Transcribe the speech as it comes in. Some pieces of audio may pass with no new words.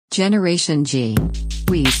Generation G.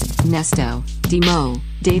 Weez, Nesto, Demo,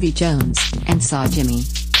 Davy Jones, and Saw Jimmy.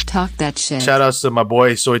 Talk that shit. Shout outs to my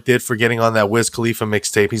boy Soy Did for getting on that Wiz Khalifa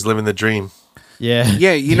mixtape. He's living the dream. Yeah.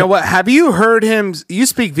 Yeah, you know what? Have you heard him? You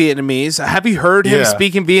speak Vietnamese. Have you heard him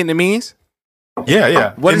speaking Vietnamese?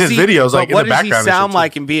 Yeah. What in does his he, videos, like in the background. What does he sound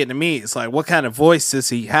like in Vietnamese? Like, what kind of voice does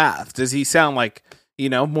he have? Does he sound like,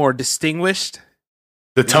 more distinguished?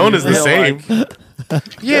 The tone is the same.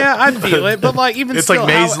 Yeah, I feel it, but like even it's still, like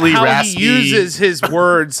nasally, how raspy. he uses his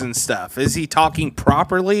words and stuff. Is he talking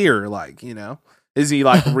properly, or like is he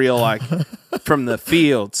like real like from the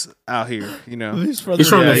fields out here? He's from the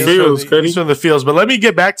fields. He's from the fields. But let me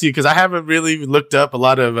get back to you because I haven't really looked up a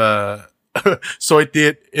lot of Soy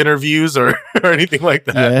Did interviews or anything like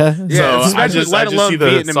that. Yeah. So I just let alone see the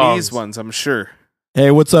Vietnamese songs. ones. I'm sure.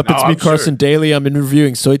 Hey, what's up? It's me, I'm Carson sure. Daly. I'm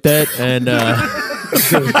interviewing Soitet, and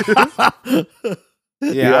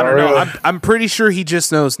Yeah, I don't know. I'm pretty sure he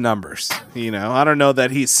just knows numbers. I don't know that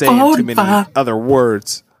he's saying too many other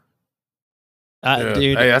words.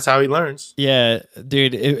 dude. Hey, that's how he learns. Yeah,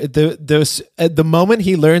 dude. The moment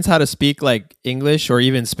he learns how to speak like English or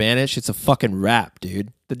even Spanish, it's a fucking rap,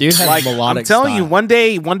 dude. The dude has Like, melodic. I'm telling you, style. one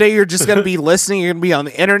day you're just gonna be listening. You're gonna be on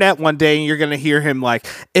the internet one day, and you're gonna hear him like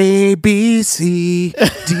A B C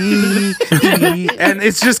D E, and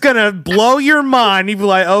it's just gonna blow your mind. You'd be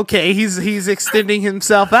like, okay, he's extending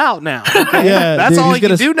himself out now. Okay? Yeah, that's dude, all he's he can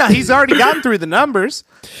gonna- do now. He's already gotten through the numbers.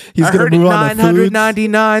 He's I gonna heard it move on to foods.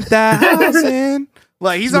 999,000.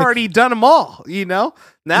 Like he's already done them all. Now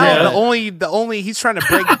the only he's trying to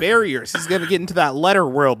break barriers. He's gonna get into that letter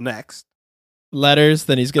world next. Letters,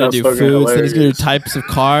 then he's gonna That's do fucking foods, then he's gonna do hilarious. types of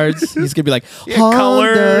cards. He's gonna be like Yeah, Honda,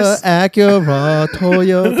 colors. Acura,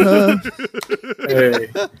 Toyota, Hey.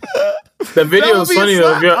 The video That'll is be funny a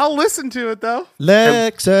though. slap. I'll listen to it though.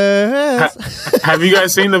 Lexus. Have you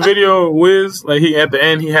guys seen the video of Wiz? Like he at the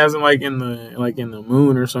end, he has him like in the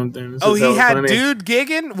moon or something. It's Oh, just he hella had funny. dude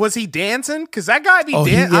gigging. Was he dancing? Because that guy be Oh,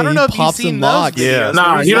 dancing. I don't he know if you've pops seen and those locks. videos. Yeah. where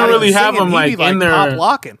Nah, he's he don't not really even have singing. him, He be, like, in there. pop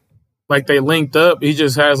locking. Like they linked up. He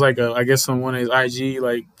just has like I guess on one of his IG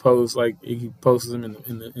like posts, like he posts them in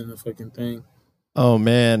the fucking thing. Oh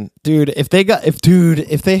man, dude! If they have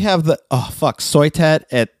the Soitet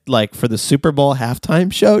at like for the Super Bowl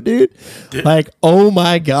halftime show, dude, like oh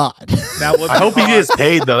my god, That would I hope he gets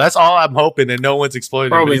paid though. That's all I'm hoping, and no one's exploiting him.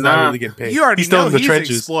 But Probably he's not not. really getting paid. You already he's still know in the he's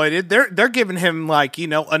trenches. exploited. They're giving him like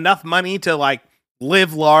enough money to like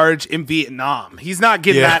live large in Vietnam. He's not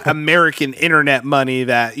getting Yeah. that American internet money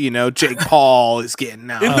that Jake Paul is getting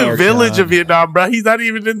now. In the village of Vietnam, bro. He's not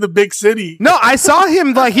even in the big city. No, I saw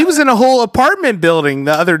him like he was in a whole apartment building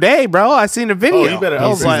the other day, bro. I seen a video. you better I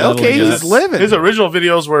was hope like, he's okay, leveling he's up. living. His original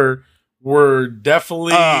videos were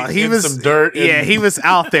definitely He in was some dirt. Yeah, he was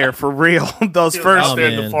out there for real. Those was first, out there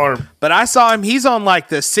in the man. farm. but I saw him. He's on like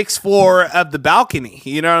the 6th floor of the balcony.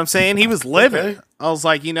 You know what I'm saying? He was living. Okay. I was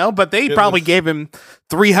like, but they probably gave him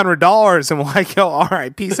 $300 and were like, yo, all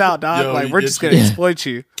right, peace out, dog. Yo, like you we're get just gonna you. exploit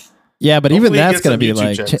you. yeah, but Hopefully even he that's gets gonna some be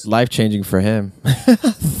YouTube like checks. life changing for him.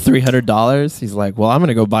 $300. He's like, well, I'm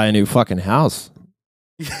gonna go buy a new fucking house.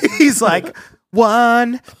 He's like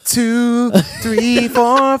 1, 2, 3,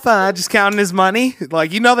 4, 5, just counting his money.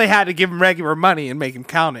 Like they had to give him regular money and make him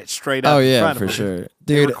count it straight up. Oh in yeah, front of for him. sure,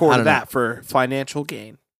 They dude. I recorded don't know. that for financial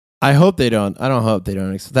gain. I hope they don't. I don't hope they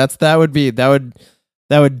don't.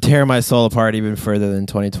 That would tear my soul apart even further than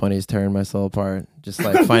 2020 is tearing my soul apart. Just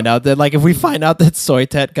like find out that like if we find out that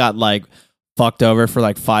Soitet got like fucked over for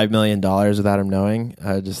like $5 million without him knowing,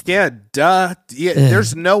 I just Yeah, duh. Yeah,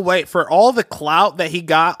 there's no way for all the clout that he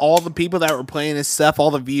got, all the people that were playing his stuff,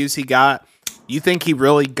 all the views he got. You think he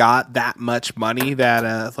really got that much money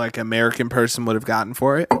that like American person would have gotten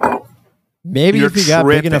for it? maybe You're if he got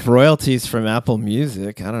big tripping. enough royalties from Apple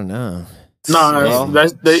Music, I don't know. No, Well,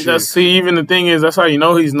 that's see. Even the thing is, that's how you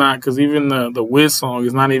know he's not, because even the Wiz song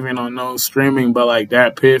is not even on no streaming, but like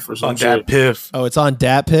that Piff or some On that shit. piff. Oh, it's on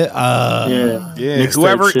Dat Pit. Yeah, Yeah, Mixtape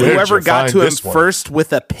whoever shit. whoever You'll got find to him this one. first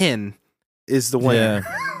with a pin is the winner.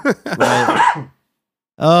 Yeah. Right.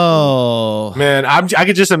 Oh Man, I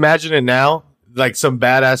could just imagine it now, like some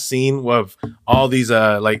badass scene of all these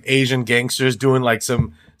like Asian gangsters doing like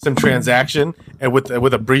some transaction and with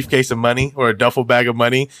a briefcase of money or a duffel bag of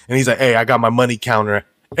money, and he's like, "Hey, I got my money counter,"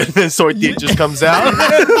 and then Soy Did just comes out,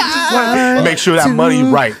 make sure that money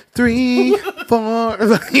right. 3, 4.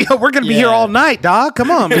 We're gonna be here Yeah. all night, dog.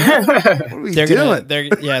 Come on, man. What are we doing?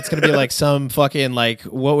 yeah, it's gonna be like some fucking like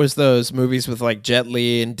what was those movies with like Jet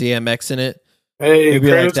Li and DMX in it? Hey, Maybe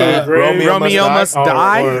Cradle like to that. the Grave. Romeo Must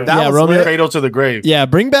Die. or- That Yeah, was Romeo- lit. Cradle to the grave. Yeah,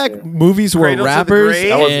 bring back movies where Cradle to the rappers Grave?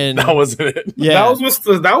 That and wasn't it. yeah,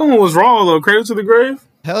 That one was raw though. Cradle to the Grave.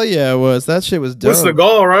 Hell yeah, it was. That shit was dope. With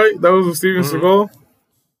Seagal, right? That was Steven Seagal.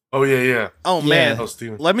 Oh yeah. Oh man, Oh,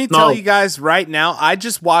 Steven. let me tell you guys right now. I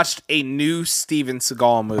just watched a new Steven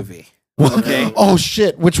Seagal movie. Okay. Oh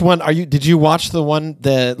shit! Which one are you? Did you watch the one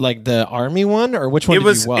the army one, or which one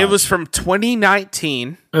did you watch? It was from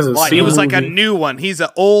 2019. That's a Like, it was like a movie. new one. He's an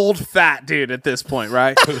old fat dude at this point,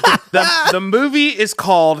 right? the movie is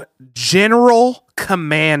called General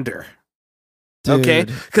Commander. Okay,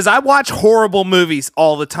 Dude. because I watch horrible movies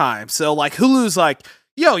all the time. So like Hulu's like,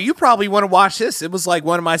 yo, you probably want to watch this. It was like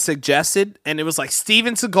one of my suggested, and it was like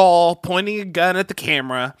Steven Seagal pointing a gun at the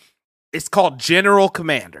camera. It's called General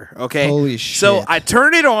Commander. Okay, Holy shit! so I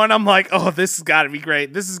turn it on. I'm like, oh, this has got to be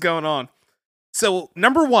great. This is going on. So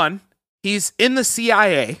number one, he's in the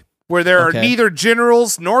CIA, where there are neither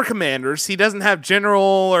generals nor commanders. He doesn't have general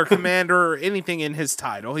or commander or anything in his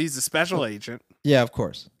title. He's a special agent. Yeah, of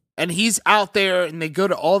course. And he's out there, and they go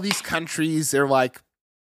to all these countries. They're like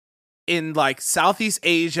in like Southeast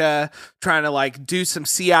Asia, trying to like do some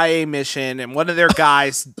CIA mission, and one of their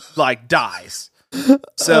guys like dies.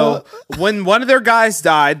 So when one of their guys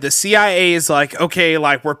died, the CIA is like, okay,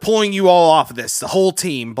 like we're pulling you all off of this, the whole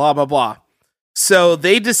team, blah blah blah. So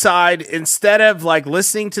they decide, instead of like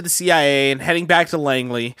listening to the CIA and heading back to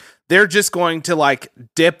Langley, they're just going to like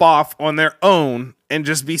dip off on their own and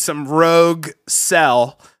just be some rogue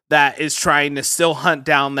cell that is trying to still hunt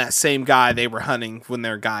down that same guy they were hunting when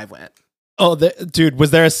their guy went. Oh, dude,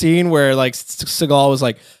 was there a scene where like Seagal was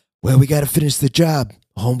like, "Well, we got to finish the job,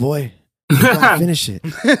 homeboy. We gotta finish it."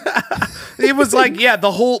 It was like, yeah,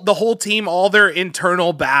 the whole team, all their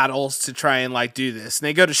internal battles to try and like do this. And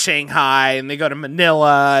they go to Shanghai and they go to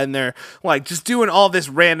Manila and they're like just doing all this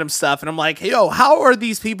random stuff. And I'm like, yo, how are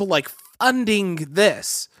these people like funding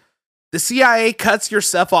this? The CIA cuts your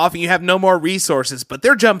stuff off and you have no more resources, but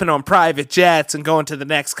they're jumping on private jets and going to the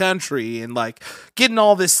next country and like getting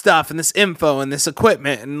all this stuff and this info and this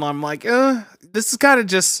equipment. And I'm like, this is kind of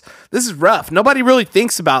this is rough. Nobody really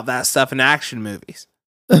thinks about that stuff in action movies.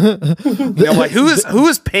 You know, like who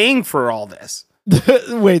is paying for all this?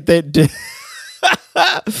 Wait, they did.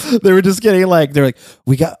 They were just getting like, they're like,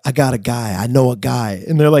 I got a guy. I know a guy.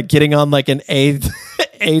 And they're like getting on like an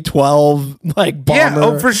A-12 like bomber. Yeah,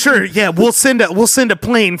 oh for sure. Yeah, we'll send a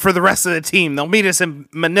plane for the rest of the team. They'll meet us in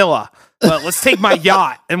Manila. But let's take my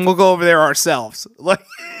yacht and we'll go over there ourselves. Like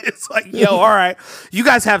it's like, yo, all right. You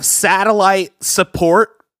guys have satellite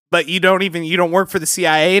support, but you don't work for the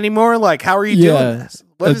CIA anymore? Like, how are you doing this?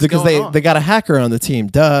 What is because going on? they got a hacker on the team.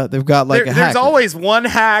 Duh. They've got like a hacker. There's always one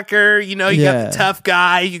hacker, you know, you got the tough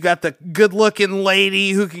guy, you got the good looking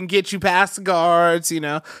lady who can get you past the guards, you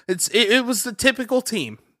know. It was the typical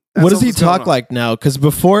team. That's what does he was going talk on. like now? Because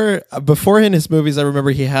before in his movies, I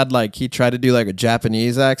remember he tried to do like a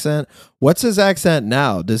Japanese accent. What's his accent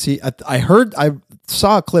now? Does he? I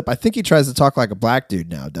saw a clip. I think he tries to talk like a black dude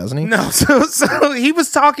now, doesn't he? No, so he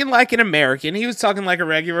was talking like an American. He was talking like a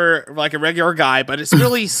regular guy, but it's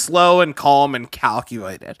really slow and calm and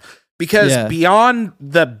calculated. Because beyond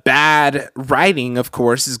the bad writing, of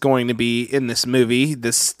course, is going to be in this movie,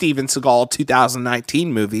 this Steven Seagal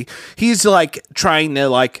 2019 movie. He's like trying to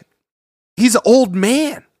like, he's an old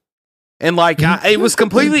man. And like, it was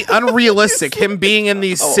completely unrealistic him being in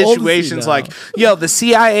these situations. Like, yo, the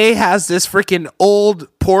CIA has this freaking old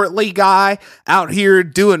portly guy out here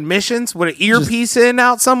doing missions with an earpiece in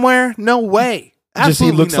out somewhere. No way.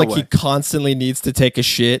 Absolutely he looks no like way. he constantly needs to take a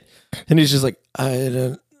shit, and he's just like,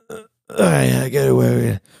 I get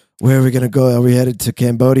it. Where are we gonna go? Are we headed to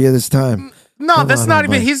Cambodia this time? No, Come that's on, not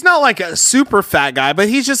even. homeboy. He's not like a super fat guy, but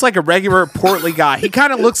he's just like a regular portly guy. He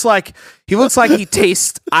kind of looks like he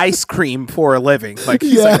tastes ice cream for a living. Like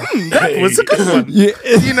he's like, that was a good one. Yeah.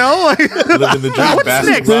 You know, like Living the dream, what's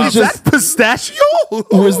bastard. next? There's Is just- that pistachio?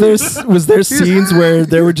 Was there scenes where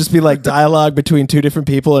there would just be like dialogue between two different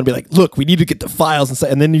people and be like, look, we need to get the files and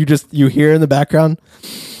stuff, and then you hear in the background.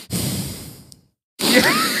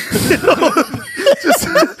 Just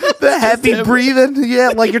the heavy breathing, yeah,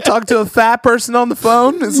 like you're talking to a fat person on the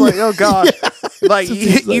phone. It's like, oh god, like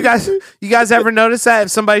you guys ever notice that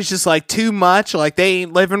if somebody's just like too much, like they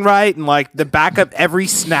ain't living right, and like the back of every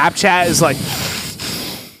Snapchat is like,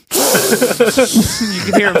 you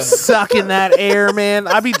can hear him sucking that air, man.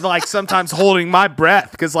 I'd be like sometimes holding my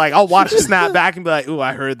breath because like I'll watch a snap back and be like, ooh,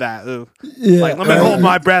 I heard that. Ooh, like let me hold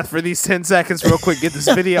my breath for these 10 seconds real quick. Get this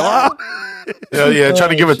video out. Yeah, trying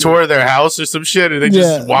to give a tour of their house or some shit, and they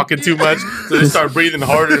just walking too much, so they start breathing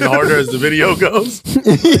harder and harder as the video goes.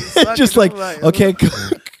 Just like, okay,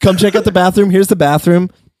 come check out the bathroom. Here's the bathroom.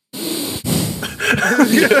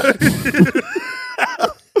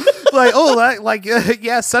 like, oh,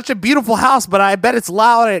 yeah, such a beautiful house, but I bet it's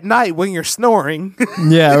loud at night when you're snoring.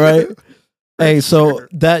 Yeah, right. Hey, so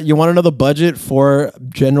that you want to know the budget for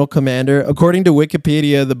General Commander? According to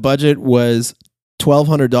Wikipedia, the budget was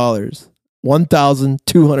 $1,200.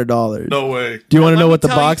 $1,200. No way. Do you want to know what the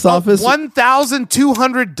box office?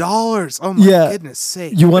 $1,200. Oh my goodness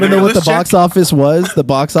sake! You want to know what the box office was? The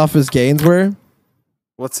box office gains were?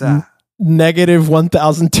 What's that? Negative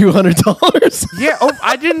 $1,200. Yeah. Oh,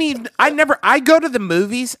 I go to the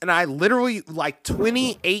movies and I literally like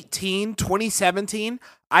 2018, 2017.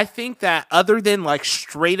 I think that other than like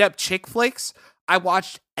straight up chick flicks, I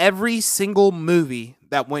watched every single movie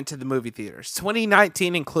that went to the movie theaters,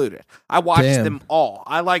 2019 included. I watched them all.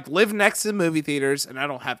 I like live next to the movie theaters and I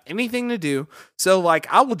don't have anything to do. So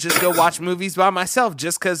like I will just go watch movies by myself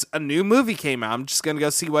just because a new movie came out. I'm just going to go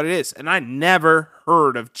see what it is. And I never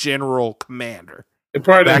heard of General Commander.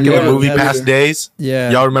 Back in the Movie Pass days?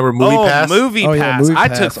 Yeah. Y'all remember Movie Pass? Movie Pass. Yeah, Movie I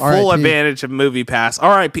Pass. took full R.I.P. advantage of Movie Pass.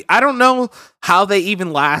 R.I.P. I don't know how they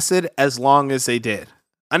even lasted as long as they did.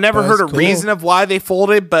 I never heard a reason of why they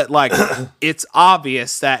folded, but like it's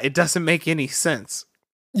obvious that it doesn't make any sense.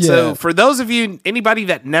 Yeah. So for those of you, anybody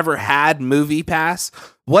that never had Movie Pass,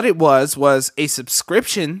 what it was a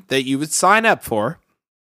subscription that you would sign up for.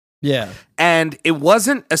 Yeah. And it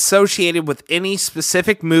wasn't associated with any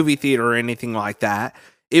specific movie theater or anything like that.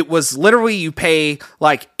 It was literally you pay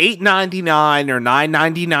like $8.99 or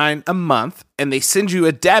 $9.99 a month, and they send you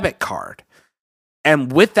a debit card.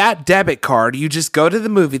 And with that debit card, you just go to the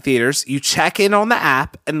movie theaters, you check in on the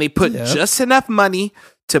app, and they put just enough money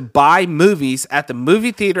to buy movies at the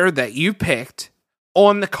movie theater that you picked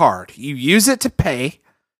on the card. You use it to pay,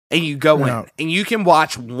 and you go in, and you can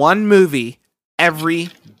watch one movie every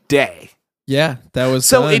day. Yeah, that was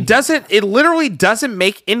so fun. It literally doesn't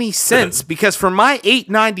make any sense because for my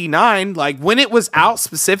 $8.99, like when it was out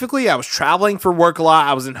specifically, I was traveling for work a lot.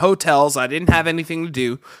 I was in hotels. I didn't have anything to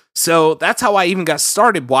do. So that's how I even got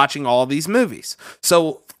started watching all these movies.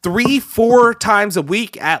 So 3-4 times a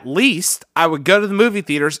week at least, I would go to the movie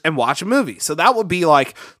theaters and watch a movie. So that would be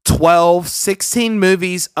like 12, 16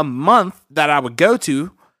 movies a month that I would go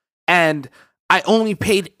to. And I only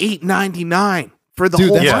paid $8.99. For the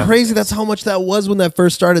whole that's crazy. That's how much that was when that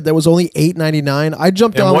first started. That was only $8.99. I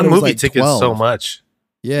jumped on one when it was movie like ticket 12. so much.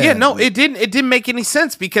 Yeah, no, it didn't make any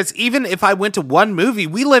sense because even if I went to one movie,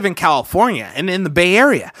 we live in California and in the Bay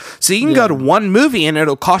Area, so you can go to one movie and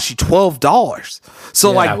it'll cost you $12.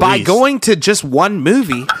 So like by going to just one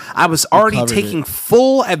movie, I was already taking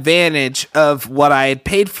full advantage of what I had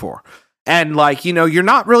paid for. And like, you know, you're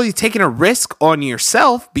not really taking a risk on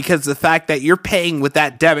yourself because the fact that you're paying with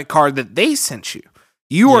that debit card that they sent you.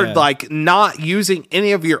 You are like not using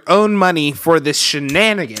any of your own money for this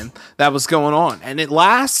shenanigan that was going on. And it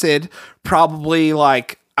lasted probably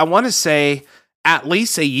like, I want to say at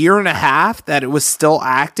least a year and a half that it was still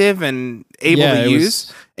active and able to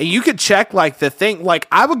use. And you could check like the thing, like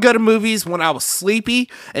I would go to movies when I was sleepy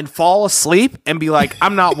and fall asleep and be like,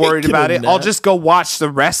 I'm not worried about it. I'll just go watch the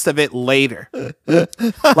rest of it later. Like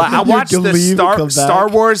I watched the Star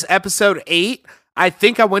Wars episode 8. I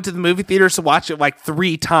think I went to the movie theaters to watch it like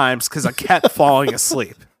 3 times because I kept falling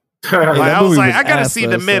asleep. I was like, I gotta see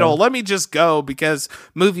the middle. Let me just go because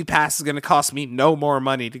Movie Pass is gonna cost me no more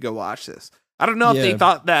money to go watch this. I don't know if they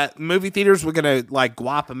thought that movie theaters were gonna like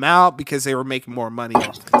guap them out because they were making more money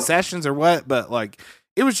off concessions or what, but like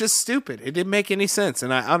it was just stupid. It didn't make any sense,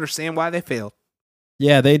 and I understand why they failed.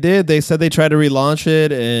 Yeah, they did. They said they tried to relaunch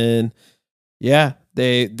it, and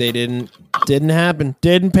they didn't happen.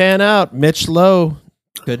 Didn't pan out. Mitch Lowe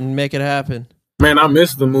couldn't make it happen. Man, I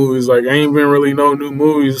miss the movies. Like I ain't been really no new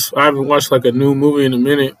movies. I haven't watched like a new movie in a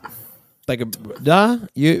minute. Like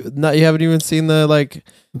you haven't even seen the like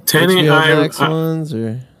Tenet ones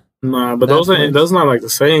or nah, but those not like the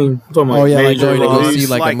same. I'm talking like going to go see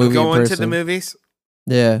like a movie going in person. to the movies.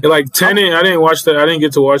 Yeah, like Tenet. I didn't watch that. I didn't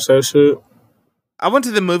get to watch that shit. I went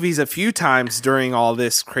to the movies a few times during all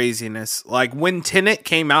this craziness. Like when Tenet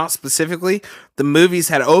came out specifically, the movies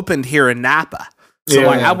had opened here in Napa. So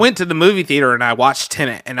like I went to the movie theater and I watched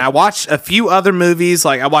Tenet, and I watched a few other movies.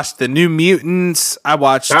 Like I watched The New Mutants. I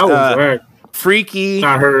watched Freaky.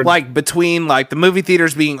 I heard. Like between like the movie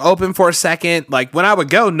theaters being open for a second, like when I would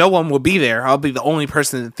go, no one would be there. I'll be the only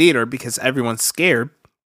person in the theater because everyone's scared.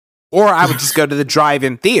 Or I would just go to the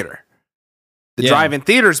drive-in theater. The drive-in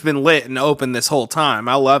theater's been lit and open this whole time.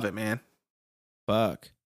 I love it, man. Fuck,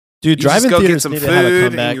 dude, you drive-in just go theaters get some need to have a food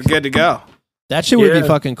comeback. and you're good to go. That shit would be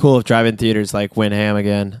fucking cool if drive-in theaters like went ham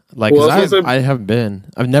again. Like, I haven't been.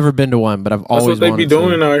 I've never been to one, but I've always wanted to. That's what they be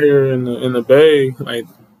doing out here in the Bay. Like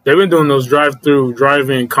they've been doing those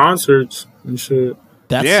drive-in concerts and shit.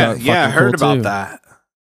 That's I heard cool about too. that.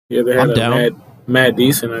 Yeah, they had I'm a down. Mad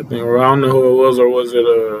Decent, I think. Or I don't know who it was, or was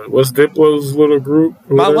it what's Diplo's little group?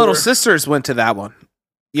 or My whatever? little sisters went to that one.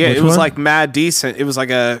 Yeah, Which it was one? like Mad Decent. It was like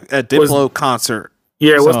a Diplo concert.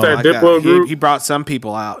 Yeah, what's So, that Like Diplo group? he brought some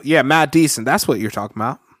people out. Yeah, Mad Decent. That's what you're talking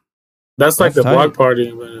about. That's like That's the block tight.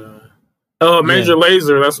 party. But, Major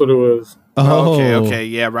Lazer, that's what it was. Oh, Okay.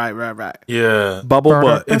 Yeah, right. Yeah. Bubble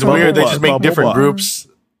butt. It's weird. They just make Bubble different butt. groups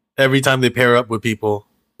every time they pair up with people.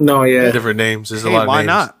 No, yeah. Different names. There's a Hey, lot of why names.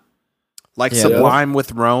 not? Like Yeah. Sublime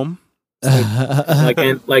with Rome. like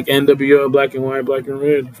NWO, Black and White, Black and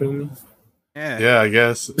Red. You feel me? Yeah, I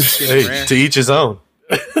guess. Hey, rare. to each his own.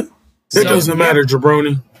 It doesn't matter,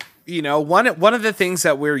 jabroni. You know, one of the things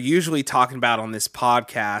that we're usually talking about on this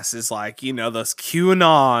podcast is like, you know, those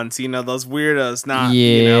QAnons, you know, those weirdos not,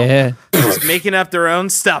 you know, yeah. just making up their own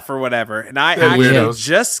stuff or whatever. And I They're actually weirdos.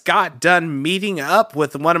 just got done meeting up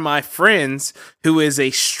with one of my friends who is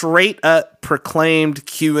a straight up proclaimed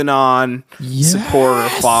QAnon supporter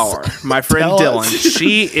follower. My friend Tell Dylan. us.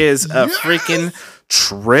 She is a freaking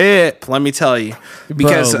trip, let me tell you,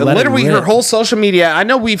 because Bro, let it literally her rip. whole social media, I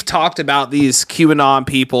know we've talked about these QAnon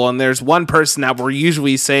people, and there's one person that we're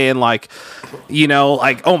usually saying like, you know,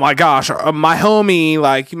 like, oh my gosh, my homie,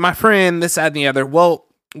 like my friend, this, that, and the other. Well,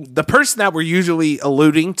 the person that we're usually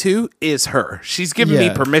alluding to is her. She's given me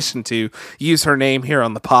Yeah. permission to use her name here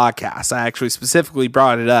on the podcast. I actually specifically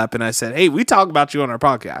brought it up and I said, hey, we talk about you on our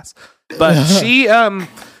podcast. But she,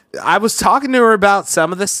 I was talking to her about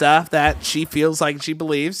some of the stuff that she feels like she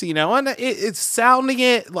believes, you know, and it's sounding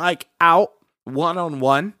it like out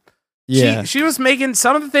one-on-one. Yeah. She was making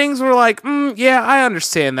some of the things were like, yeah, I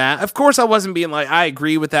understand that. Of course, I wasn't being like, I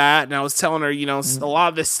agree with that. And I was telling her, you know, a lot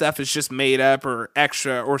of this stuff is just made up or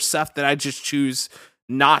extra or stuff that I just choose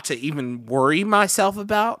not to even worry myself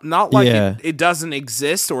about. Not like Yeah. it doesn't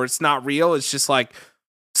exist or it's not real. It's just like,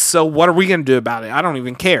 so what are we going to do about it? I don't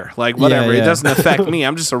even care. Like, whatever. Yeah. It doesn't affect me.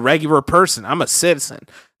 I'm just a regular person. I'm a citizen.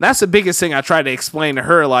 That's the biggest thing I try to explain to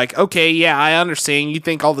her. Like, okay, yeah, I understand. You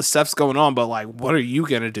think all this stuff's going on, but like, what are you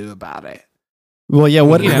going to do about it? Well, yeah.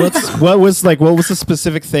 What You know. what was the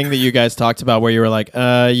specific thing that you guys talked about where you were like,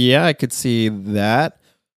 yeah, I could see that,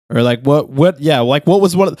 or like what? Yeah, like what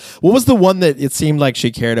was the one that it seemed like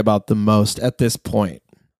she cared about the most at this point?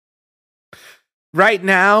 Right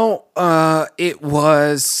now, it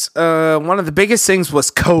was one of the biggest things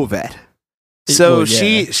was COVID. So Well,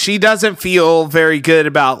 yeah. she doesn't feel very good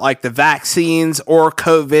about like the vaccines or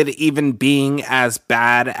COVID even being as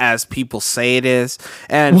bad as people say it is.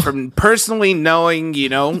 And from personally knowing, you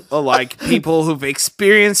know, like people who've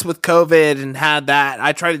experienced with COVID and had that,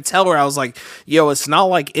 I tried to tell her, I was like, yo, it's not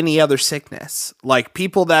like any other sickness. Like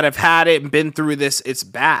people that have had it and been through this, it's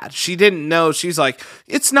bad. She didn't know. She's like,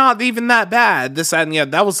 it's not even that bad. This, that, and the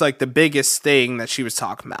other. That was like the biggest thing that she was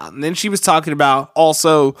talking about. And then she was talking about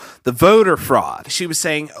also the voter fraud. She was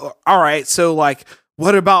saying, all right, so like,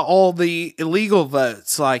 what about all the illegal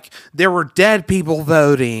votes? Like, there were dead people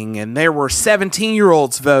voting, and there were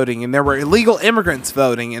 17-year-olds voting, and there were illegal immigrants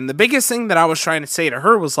voting. And the biggest thing that I was trying to say to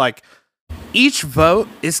her was like, each vote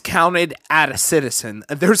is counted at a citizen.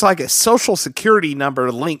 There's like a social security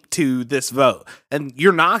number linked to this vote. And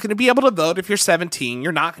you're not going to be able to vote if you're 17.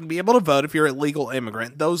 You're not going to be able to vote if you're an illegal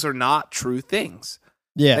immigrant. Those are not true things.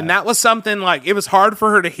 Yeah. And that was something like, it was hard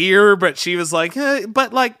for her to hear, but she was like,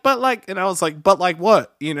 but like, and I was like, but like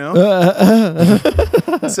what, you know?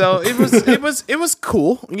 So it was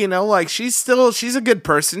cool, you know, like she's a good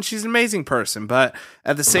person. She's an amazing person. But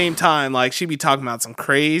at the same time, like she'd be talking about some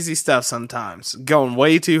crazy stuff sometimes, going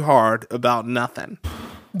way too hard about nothing.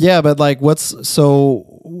 Yeah, but like, was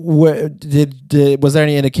there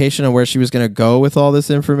any indication of where she was going to go with all this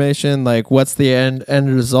information? Like, what's the end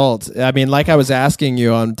result? I mean, like I was asking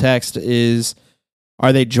you on text,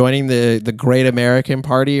 are they joining the Great American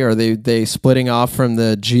Party? Or are they splitting off from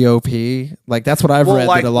the GOP? Like, that's what I've read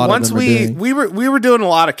like, that a lot once of them are doing. we were doing a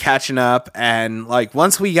lot of catching up, and like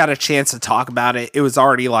once we got a chance to talk about it, it was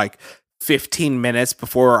already like 15 minutes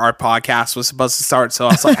before our podcast was supposed to start. So I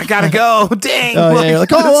was like, I gotta go. Dang. Oh, yeah, you're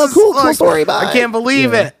like, oh, well, this is, cool story, bye. I can't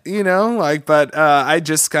believe Yeah. it, you know, like, but I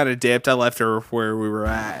just kind of dipped. I left her where we were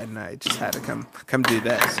at, and I just had to come do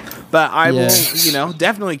this. But I will, you know,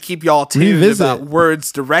 definitely keep y'all tuned Revisit. about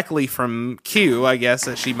words directly from Q, I guess,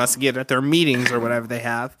 that she must get at their meetings or whatever they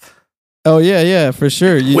have. Oh, yeah, for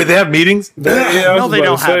sure. Wait, they have meetings? Yeah, I No, was they about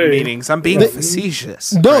don't to have say. meetings. I'm being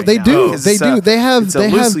facetious. No, right they now, do. because They it's do. They have it's a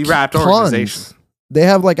loosely wrapped cons. organization. They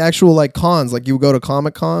have like actual like cons. Like you go to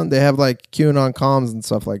Comic-Con, they have like QAnon comms and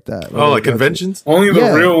stuff like that. Oh, like conventions? Only the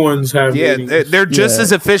Yeah. real ones have Yeah, meetings. they're just Yeah.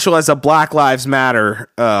 as official as a Black Lives Matter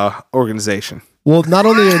organization. Well, not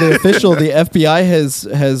only are they official, the FBI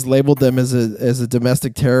has labeled them as a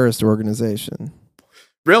domestic terrorist organization.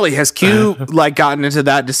 Really, has Q like gotten into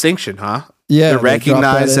that distinction, huh? Yeah, they're they recognized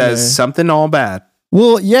dropped that in as there. something all bad.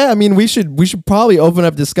 Well, yeah, I mean, we should probably open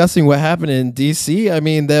up discussing what happened in D.C. I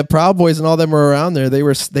mean, the Proud Boys and all them were around there.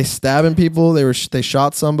 They stabbing people. They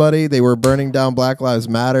shot somebody. They were burning down Black Lives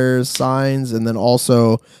Matter signs, and then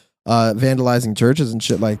also vandalizing churches and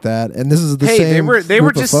shit like that. And this is the same. They were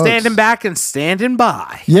group of just folks. standing back and standing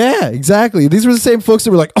by. Yeah, exactly. These were the same folks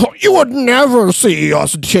that were like, "Oh, you would never see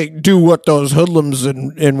us do what those hoodlums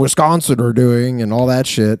in Wisconsin are doing," and all that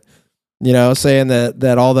shit. You know, saying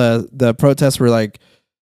that all the protests were like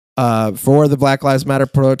for the Black Lives Matter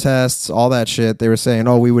protests, all that shit. They were saying,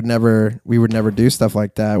 "Oh, we would never do stuff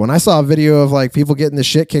like that." When I saw a video of like people getting the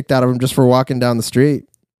shit kicked out of them just for walking down the street.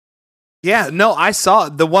 Yeah, no, I saw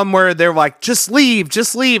the one where they're like, just leave,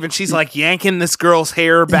 and she's like yanking this girl's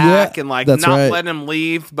hair back and like not right. letting him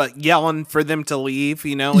leave, but yelling for them to leave.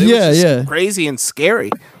 You know, it Yeah, was just yeah. crazy and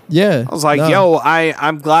scary. Yeah, I was like, yo,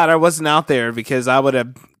 I'm glad I wasn't out there because I would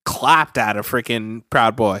have clapped at a freaking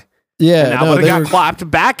Proud Boy. yeah, And I would have got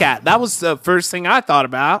clapped back at. That was the first thing I thought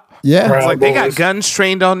about. yeah, I was like, they got Boys. guns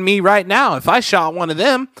trained on me right now. If I shot one of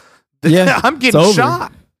them, Yeah, I'm it's getting over.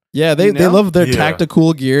 shot. Yeah, they You know? love their Yeah.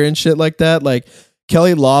 tactical gear and shit like that. Like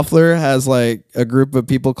Kelly Loeffler has like a group of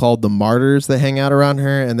people called the Martyrs that hang out around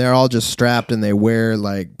her, and they're all just strapped and they wear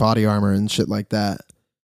like body armor and shit like that.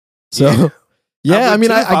 So, yeah, I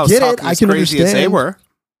mean, I get it. I can crazy understand. as they were.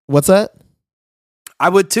 What's that? I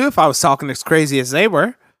would too if I was talking as crazy as they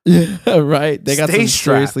were. Yeah, right. They got Stay some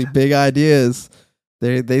strapped. seriously big ideas.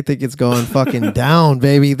 They think it's going fucking down,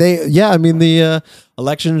 baby. I mean the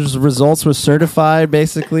elections results were certified.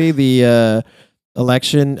 Basically, the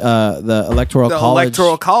election, the electoral college.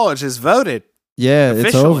 Electoral college has voted. Yeah, it's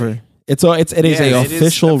officially. over. It is a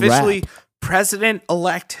official officially wrap.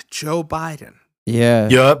 President-elect Joe Biden. Yeah.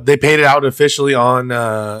 Yup, they paid it out officially on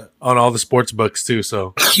all the sports books too,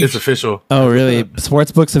 so it's official. Oh, really?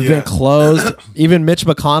 Sports books have been closed. Even Mitch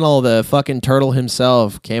McConnell, the fucking turtle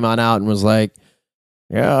himself, came on out and was like,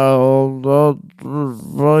 "Yeah, well,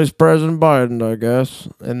 Vice President Biden, I guess."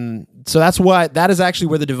 And so that is actually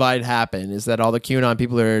where the divide happened, is that all the QAnon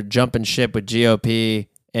people are jumping ship with GOP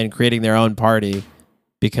and creating their own party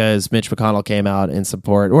because Mitch McConnell came out in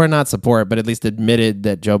support, or not support, but at least admitted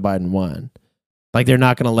that Joe Biden won. Like, they're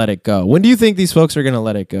not going to let it go. When do you think these folks are going to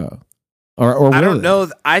let it go? Or I will don't they?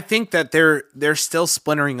 know. I think that they're still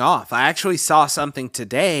splintering off. I actually saw something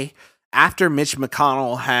today after Mitch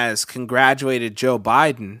McConnell has congratulated Joe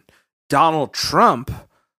Biden. Donald Trump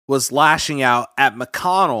was lashing out at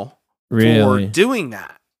McConnell Really? for doing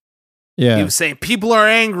that. Yeah. He was saying people are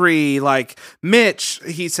angry. Like Mitch,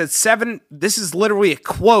 he said this is literally a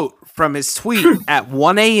quote from his tweet at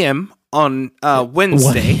 1 a.m. on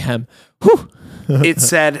Wednesday. 1 a.m. Whew. It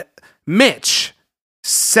said, Mitch,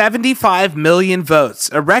 75 million votes,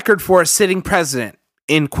 a record for a sitting president,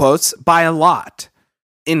 in quotes, by a lot,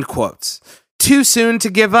 in quotes. Too soon to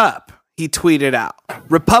give up, he tweeted out.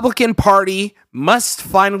 Republican Party must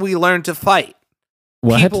finally learn to fight.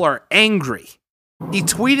 What? People are angry. He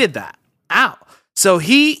tweeted that out. So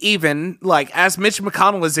he even, like, as Mitch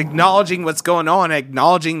McConnell is acknowledging what's going on,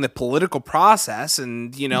 acknowledging the political process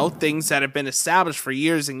and, you know, things that have been established for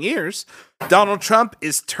years and years, Donald Trump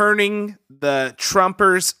is turning the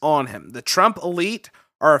Trumpers on him. The Trump elite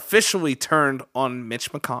are officially turned on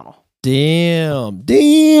Mitch McConnell. Damn.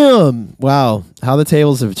 Wow. How the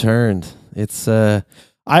tables have turned. It's,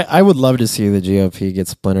 I would love to see the GOP get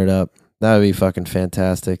splintered up. That would be fucking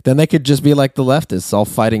fantastic. Then they could just be like the leftists, all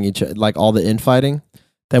fighting each other, like all the infighting.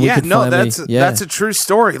 Then we could finally, that's a true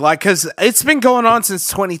story. Like, because it's been going on since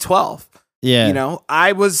 2012. yeah. You know,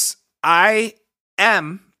 I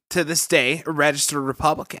am to this day a registered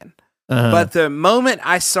Republican. But the moment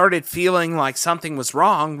I started feeling like something was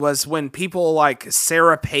wrong was when people like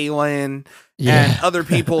Sarah Palin and other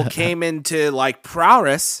people came into like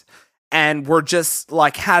prowess and were just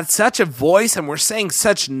like had such a voice and were saying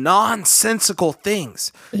such nonsensical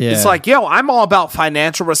things. Yeah. It's like, yo, I'm all about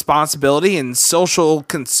financial responsibility and social,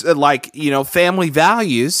 family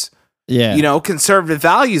values. Yeah. You know, conservative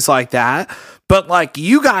values like that. But like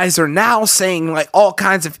you guys are now saying like all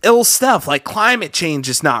kinds of ill stuff, like climate change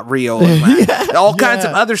is not real, and like, all kinds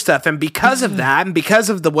of other stuff. And because of that, and because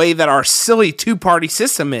of the way that our silly two-party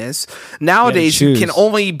system is, nowadays you can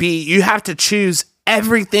only you have to choose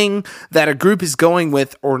everything that a group is going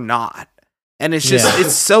with or not. And it's just,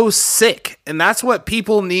 it's so sick. And that's what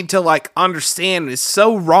people need to like understand is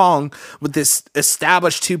so wrong with this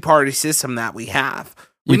established two-party system that we have.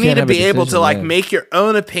 We need can't to have a be able to decision, like yeah. make your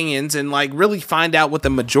own opinions and like really find out what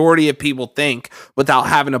the majority of people think without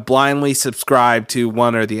having to blindly subscribe to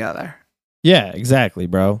one or the other. Yeah, exactly,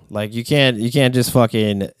 bro. Like you can't just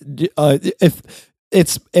fucking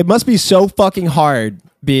it must be so fucking hard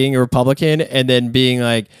being a Republican and then being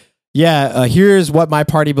like, yeah, here's what my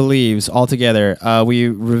party believes altogether. We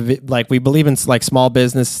believe in like small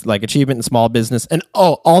business, like achievement in small business, and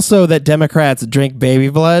also that Democrats drink baby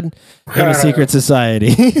blood in a secret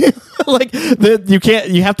society. Like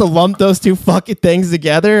you have to lump those two fucking things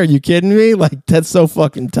together. Are you kidding me? Like that's so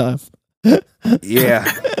fucking tough. Yeah.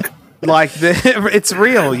 Like it's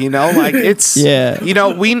real, you know, like it's, you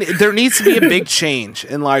know, there needs to be a big change.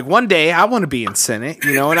 And like one day I want to be in Senate,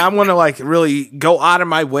 you know, and I want to like really go out of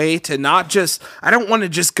my way to not just, I don't want to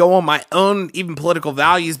just go on my own, even political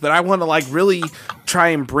values, but I want to like really try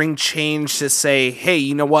and bring change to say, hey,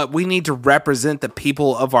 you know what? We need to represent the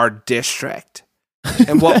people of our district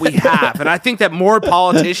and what we have. And I think that more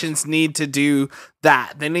politicians need to do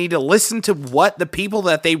that. They need to listen to what the people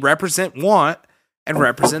that they represent want and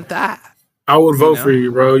represent that. I would vote for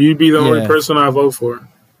you, bro. You'd be the only person I vote for.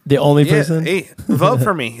 The only person? Hey, vote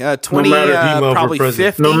for me. 20, no probably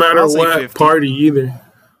 50. No matter I'll say what 50. party either.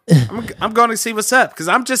 I'm going to see what's up because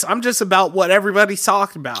I'm just about what everybody's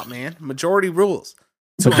talking about, man. Majority rules.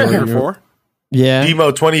 That's what I'm here for. Yeah.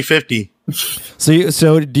 Demo 2050.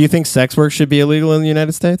 So do you think sex work should be illegal in the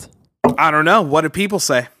United States? I don't know. What do people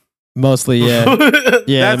say? Mostly, yeah.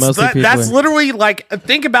 Yeah, mostly people. That's literally like,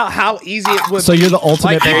 think about how easy it would So be. you're the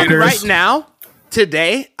ultimate like, hater. right now,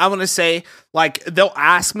 today, I want to say, like, they'll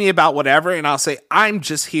ask me about whatever, and I'll say, I'm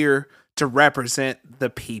just here to represent the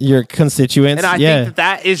people. Your constituents. And I think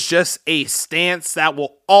that is just a stance that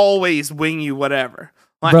will always wing you whatever.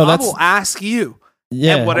 Like, Bro, I will ask you.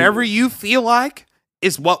 Yeah. And whatever you feel like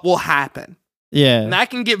is what will happen. Yeah. And I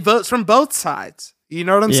can get votes from both sides. You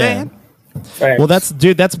know what I'm saying? Well, that's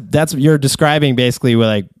you're describing basically what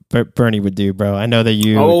like Bernie would do, bro. I know that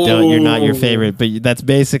you're not your favorite, but that's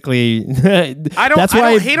basically I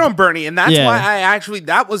don't hate on Bernie, and that's why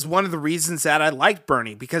that was one of the reasons that I liked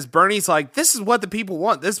Bernie, because Bernie's like, this is what the people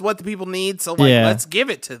want, this is what the people need, so like let's give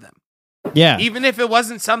it to them. Yeah. Even if it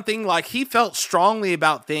wasn't something like he felt strongly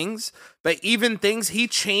about things, but even things he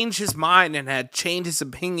changed his mind and had changed his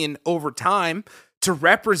opinion over time to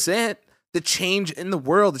represent the change in the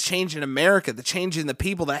world, the change in America, the change in the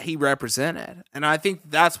people that he represented. And I think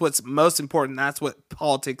that's what's most important. That's what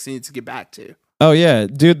politics needs to get back to. Oh yeah,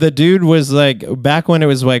 dude. The dude was like, back when it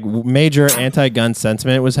was like major anti-gun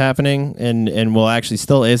sentiment was happening, and well, actually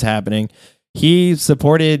still is happening. He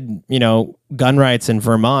supported, gun rights in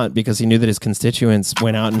Vermont because he knew that his constituents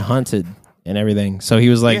went out and hunted and everything. So he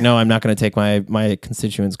was like, no, I'm not going to take my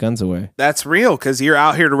constituents' guns away. That's real, because you're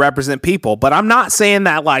out here to represent people. But I'm not saying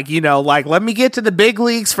that like let me get to the big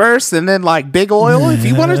leagues first and then like big oil. If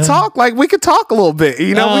you want to talk, like we could talk a little bit.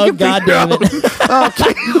 We can goddamn it.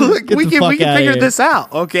 Okay, we can figure this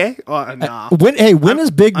out. Okay. No. When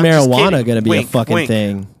is big I'm just marijuana kidding. going to be a fucking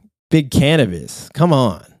thing? Big cannabis. Come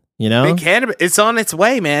on. Big cannabis, it's on its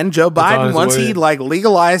way, man. Joe Biden, once he like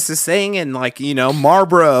legalized this thing, and like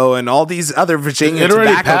Marlboro and all these other Virginia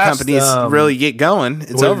tobacco companies really get going,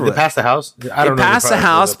 it's over. It passed the House. It passed the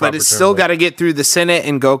House, but it's still got to get through the Senate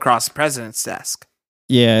and go across the president's desk.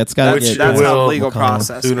 Yeah, it's got to. That's how the legal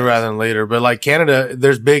process sooner rather than later. But like Canada,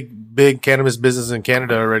 there's big cannabis business in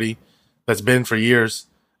Canada already that's been for years.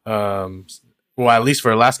 Well, at least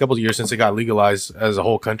for the last couple of years since it got legalized as a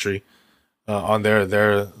whole country. On their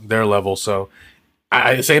level, so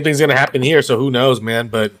same thing's gonna happen here. So who knows, man?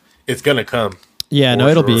 But it's gonna come. Yeah, no,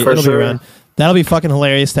 it'll be around. That'll be fucking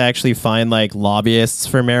hilarious to actually find like lobbyists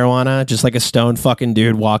for marijuana, just like a stoned fucking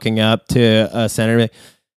dude walking up to a senator.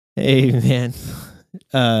 Hey, man.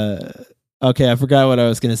 Okay, I forgot what I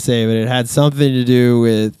was gonna say, but it had something to do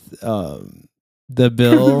with the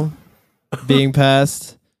bill being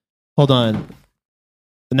passed. Hold on.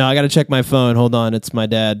 No, I gotta check my phone. Hold on, it's my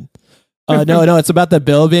dad. No, it's about the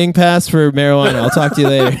bill being passed for marijuana. I'll talk to you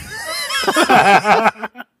later.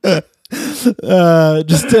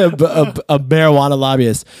 Just a marijuana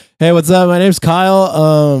lobbyist. Hey, what's up? My name's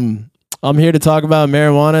Kyle. I'm here to talk about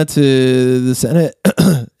marijuana to the Senate.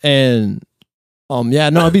 And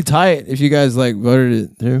it'd be tight if you guys like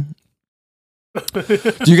voted it through.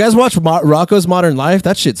 Do you guys watch Rocco's Modern Life?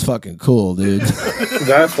 That shit's fucking cool, dude.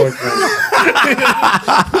 That's fucking.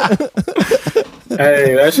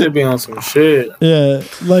 Hey, that should be on some shit. Yeah,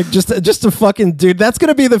 like just a fucking dude. That's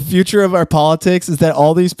gonna be the future of our politics. Is that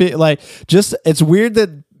all these people it's weird that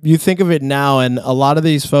you think of it now, and a lot of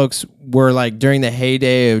these folks were like during the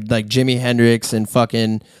heyday of like Jimi Hendrix and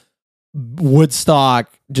fucking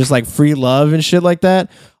Woodstock, just like free love and shit like that.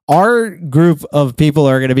 Our group of people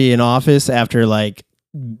are going to be in office after like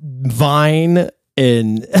Vine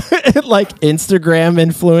and like Instagram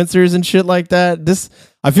influencers and shit like that.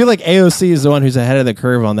 I feel like AOC is the one who's ahead of the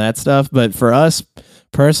curve on that stuff. But for us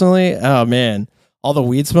personally, oh man, all the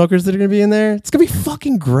weed smokers that are going to be in there, it's going to be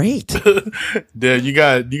fucking great. Yeah, you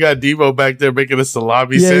got Devo back there making a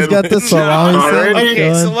salami Yeah, sandwich. he's got the salami sandwich.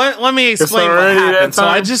 Okay, so going. let me explain what happened. So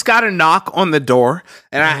I just got a knock on the door,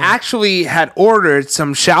 and I actually had ordered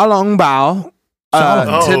some xiaolong bao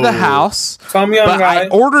to the house. Call me on But guy. I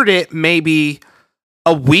ordered it maybe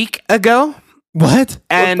a week ago. What?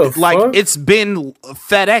 And What the like fuck? it's been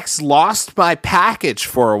FedEx lost my package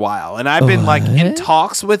for a while, and I've been like in What?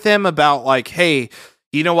 talks with them about like, hey,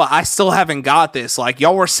 you know what? I still haven't got this. Like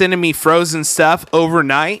y'all were sending me frozen stuff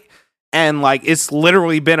overnight, and like it's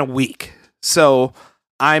literally been a week. So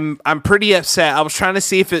I'm pretty upset. I was trying to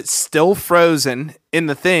see if it's still frozen in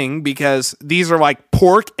the thing because these are like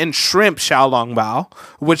pork and shrimp xiaolong bao,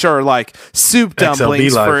 which are like soup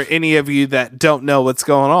dumplings XLB for life. any of you that don't know what's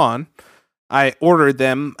going on. I ordered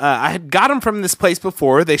them. I had got them from this place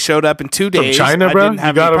before. They showed up in 2 From days. China, I bro? didn't You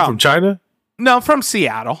have got any them problem. from China? No, from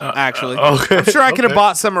Seattle, actually. okay. I'm sure I could have Okay.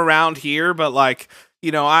 bought some around here, but like,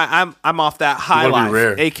 you know, I'm off that high wanna be life.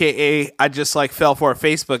 rare. AKA, I just like fell for a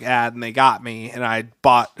Facebook ad and they got me, and I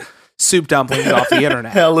bought soup dumplings off the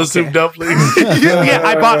internet. Hella Okay. soup dumplings. Yeah,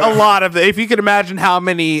 I bought a lot of them. If you could imagine how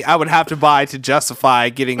many I would have to buy to justify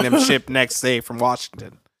getting them shipped next day from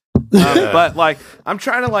Washington. But like, I'm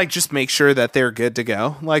trying to like just make sure that they're good to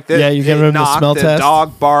go. Like, Yeah, you giving them the knocked, smell the test?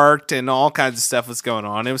 dog barked, and all kinds of stuff was going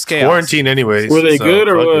on. It was chaos. Quarantine anyways. Were they so good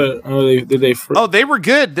or fuck what? it. Or did they? Oh, they were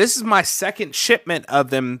good. This is my second shipment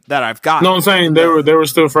of them that I've got. No, I'm saying they were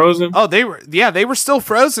still frozen. Oh, they were still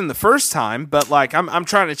frozen the first time, but like I'm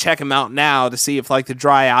trying to check them out now to see if like the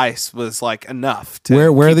dry ice was like enough. To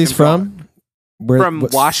Where are keep these them going. from? Where, From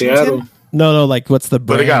what's- Washington. Seattle. No, like what's the But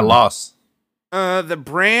brand? it got lost. The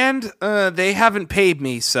brand, they haven't paid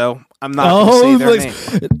me, so I'm not going Oh, to say their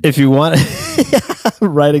like, name. if you want,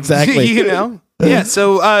 right? Exactly. You know. Yeah,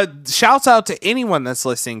 so shouts out to anyone that's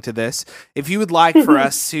listening to this. If you would like for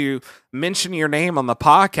us to mention your name on the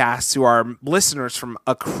podcast to our listeners from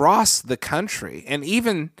across the country and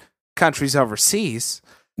even countries overseas,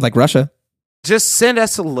 Like Russia. just send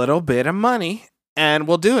us a little bit of money and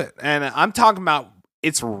we'll do it. And I'm talking about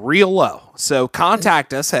it's real low. So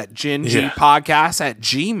contact us at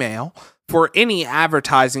gingpodcast@gmail for any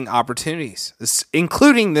advertising opportunities,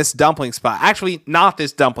 including this dumpling spot. Actually, not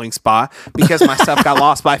this dumpling spot because my stuff got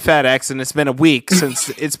lost by FedEx and it's been a week since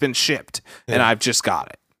it's been shipped and I've just got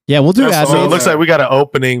it. Yeah, we'll do That's ad So it reads. looks like we got an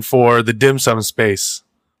opening for the dim sum space.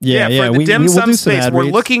 Yeah, for the we dim will sum do some space, ad we're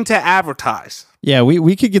reads. looking to advertise. Yeah,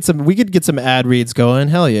 we could get some ad reads going.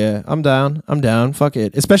 Hell yeah, I'm down. Fuck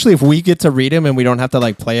it. Especially if we get to read them and we don't have to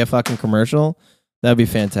like play a fucking commercial. That'd be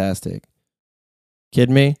fantastic.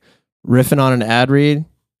 Kidding me? Riffing on an ad read?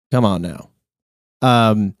 Come on now.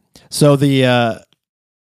 So the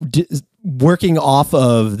working off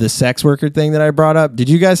of the sex worker thing that I brought up. Did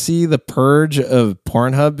you guys see the purge of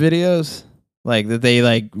Pornhub videos? Like that they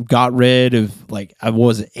like got rid of like what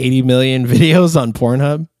was it, 80 million videos on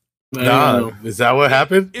Pornhub? Nah, is that what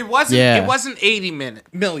happened? It wasn't. Yeah. It wasn't 80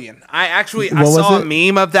 million. I What was saw it? a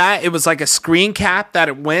meme of that. It was like a screen cap that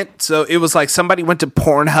it went. So it was like somebody went to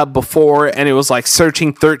Pornhub before, and it was like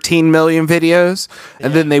searching 13 million videos,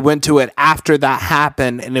 and then they went to it after that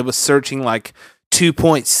happened, and it was searching like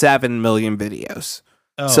 2.7 million videos.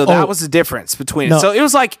 So that was the difference between No. it. So it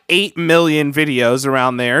was like 8 million videos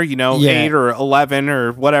around there, you know, Yeah. 8 or 11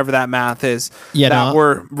 or whatever that math is Yeah, that no.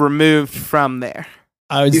 were removed from there.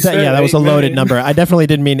 I would You say, said yeah, that was a 8 loaded million. number. I definitely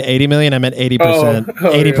didn't mean 80 million. I meant 80%.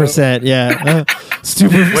 Oh, 80%. Yeah.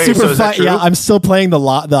 Super, Wait, super so is that fun. true? Yeah, I'm still playing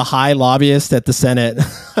the high lobbyist at the Senate.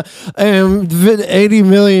 80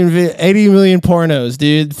 million pornos,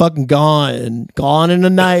 dude. Fucking gone in the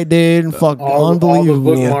night, dude. Fucking All the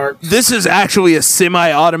unbelievable. bookmarks. This is actually a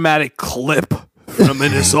semi-automatic clip from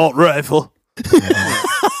an assault rifle.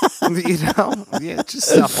 You know, yeah, just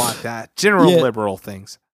stuff like that. General Yeah. liberal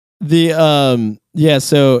things. The yeah,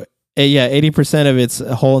 so yeah, 80% of its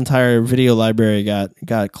whole entire video library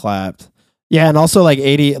got clapped. Yeah, and also like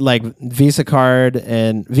Visa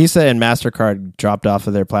and MasterCard dropped off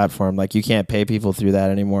of their platform. Like you can't pay people through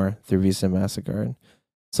that anymore through Visa and MasterCard.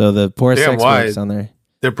 So the poor Damn, sex why? workers on there.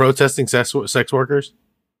 They're protesting sex workers.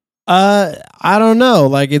 I don't know.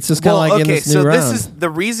 Like it's just kind of like in this new round. This is the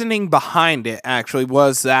reasoning behind it. Actually,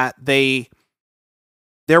 was that they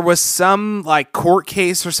there was some like court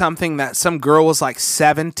case or something that some girl was like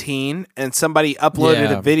 17 and somebody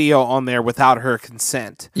uploaded a video on there without her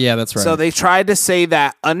consent. Yeah, that's right. So they tried to say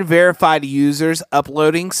that unverified users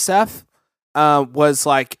uploading stuff was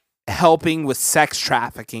like helping with sex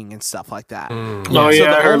trafficking and stuff like that. Oh, So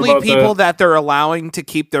yeah, I the heard only about people that. that they're allowing to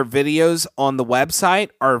keep their videos on the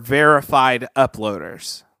website are verified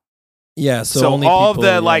uploaders. yeah, so So only all people, of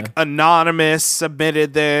the yeah. like anonymous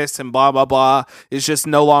submitted this and blah blah blah is just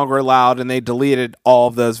no longer allowed, and they deleted all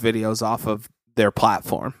of those videos off of their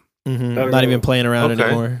platform. Not even playing around Okay.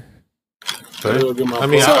 anymore. I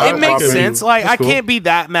mean, So I- it makes I- sense. Like that's I cool. can't be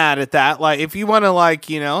that mad at that. Like if you want to like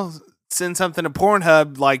send something to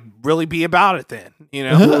Pornhub, like really be about it then.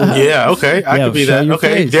 Yeah, okay, I Yeah, could be show that. your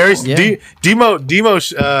Okay, face. Darius, Yeah. Demo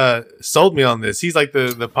sold me on this. He's like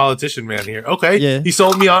the politician man here. Okay, Yeah. he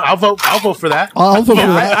sold me on. I'll vote for that. I'll vote for Yeah,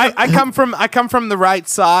 that. I come from the right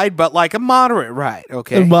side, but like a moderate right.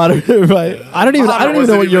 Okay. Moderate, right? I don't even know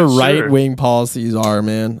wasn't what your even sure. right wing policies are,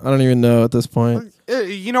 man. I don't even know at this point.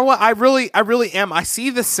 You know what? I really am. I see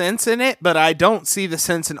the sense in it, but I don't see the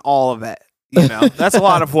sense in all of it. That's a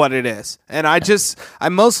lot of what it is. And I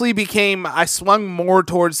swung more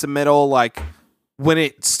towards the middle, like when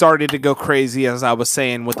it started to go crazy, as I was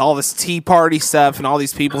saying, with all this Tea Party stuff and all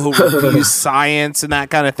these people who refuse science and that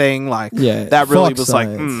kind of thing. Like, Yeah, that really fuck was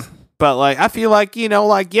science. But like, I feel like,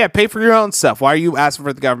 pay for your own stuff. Why are you asking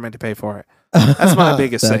for the government to pay for it? That's my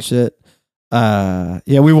biggest that thing. shit.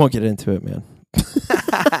 Yeah, we won't get into it, man.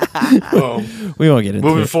 Well, We won't get into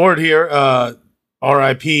moving it. forward here,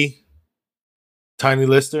 R.I.P. Tiny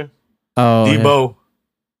Lister, Oh, yeah. Debo.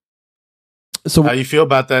 So How you feel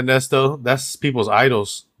about that, Nesto? That's people's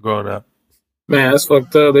idols growing up. Man, that's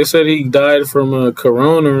fucked up. They said he died from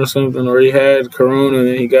corona or something, or he had corona and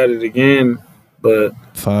then he got it again. But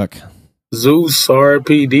fuck. Zeus,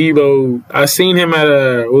 RP, Debo. I seen him at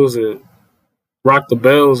what was it? Rock the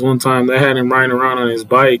Bells one time. They had him riding around on his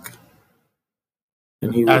bike.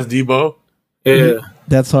 And he As was, Debo. yeah,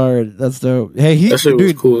 That's hard. That's dope. Hey, that shit was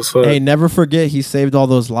dude. cool as fuck. Hey, never forget he saved all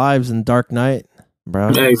those lives in Dark Knight,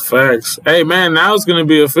 bro. Hey, facts. Hey, man, now it's going to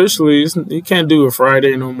be officially, you can't do a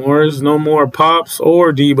Friday no more. There's no more Pops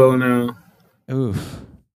or Debo now. Oof.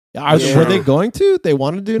 Yeah. Were they going to? They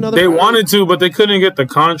want to do another? They Friday? wanted to, but they couldn't get the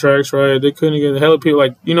contracts right. They couldn't get hella people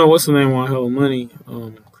like, what's the name want hella money?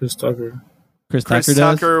 Chris Tucker. Chris Chris Tucker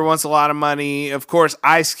does? Tucker wants a lot of money. Of course,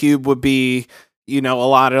 Ice Cube would be, a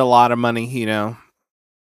lot of money,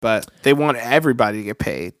 but they want everybody to get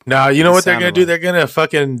paid. Now, you know what they're Sounded gonna do? like- They're gonna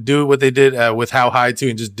fucking do what they did with How High too,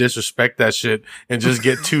 and just disrespect that shit, and just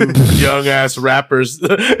get two young ass rappers, and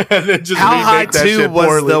then just How High remake that 2 shit was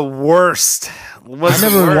poorly. the worst. I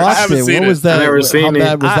never I watched haven't it. seen What it. was that? I never How seen it.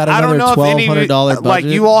 bad was that? I don't Another know if any of you, $1,200 budget? like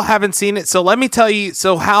you all haven't seen it. So let me tell you.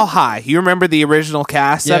 So How High? You remember the original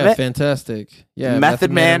cast of Yeah, it? fantastic. Yeah,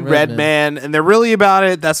 Method Man, and Redman, and they're really about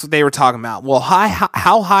it. That's what they were talking about. Well,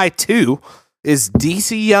 How High 2 is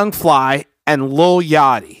DC Young Fly and Lil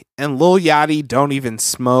Yachty. And Lil Yachty don't even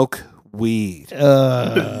smoke weed.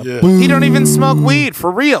 Yeah. He don't even smoke weed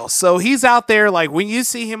for real. So he's out there like when you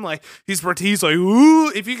see him like he's like ooh.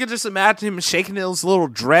 If you could just imagine him shaking those little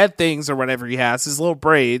dread things or whatever he has, his little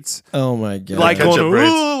braids, Oh my god! like Ketchup going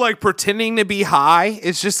braids. ooh, like pretending to be high.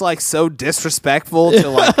 It's just like so disrespectful to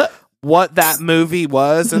like what that movie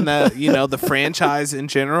was and the franchise in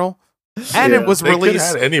general. And it was They could've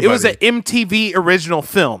released. had It was an anybody. MTV original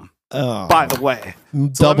film, Oh, by the way. So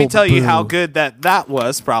let me double tell you how boo. good that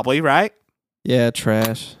was. Probably right. Yeah,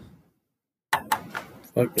 trash.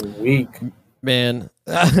 Fucking weak. Man,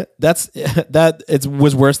 it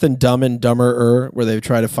was worse than Dumb and Dumber, where they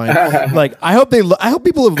try to find like I hope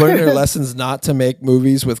people have learned their lessons not to make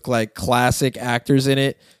movies with like classic actors in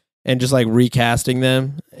it and just like recasting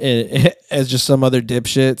them as just some other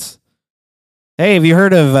dipshits. Hey, have you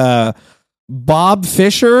heard of Bob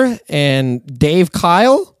Fisher and Dave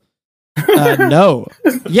Kyle? No.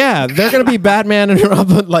 Yeah, they're gonna be Batman and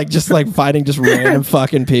Robin, like just like fighting just random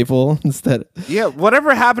fucking people instead. Yeah,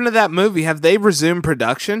 whatever happened to that movie? Have they resumed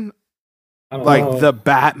production? I don't Like know. the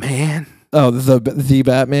Batman? Oh, the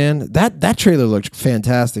Batman. That trailer looked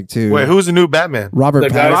fantastic too. Wait, who's the new Batman? Robert The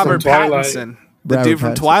guy Pattinson. from Robert Twilight. Pattinson, the Robert dude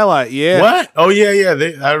from Pattinson. Twilight. Yeah. What? Oh yeah.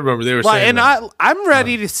 I remember they were Like, saying. and that. I'm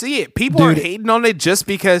ready to see it. People are Dude. hating on it just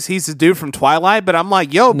because he's a dude from Twilight, but I'm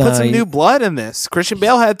like, yo, Nah, put some he- new blood in this. Christian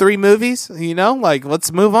Bale had 3 movies, like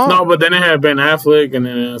let's move on. No, but then they had Ben Affleck, and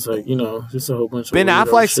then it's like, just a whole bunch of Ben weirdo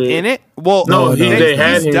Affleck's shit. in it. Well, No, they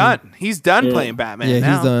had he's him. done. He's done Yeah. playing Batman. Yeah,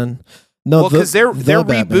 now. he's done. No, Well, because they're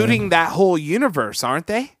Batman. rebooting that whole universe, aren't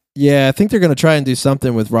they? Yeah, I think they're gonna try and do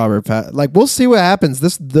something with Robert Pat. Like, we'll see what happens.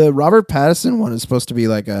 The Robert Pattinson one is supposed to be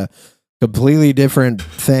like a completely different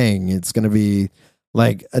thing. It's going to be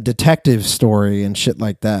like a detective story and shit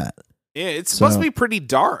like that. Yeah, it's supposed to be pretty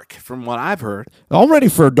dark from what I've heard. I'm ready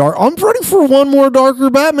for one more darker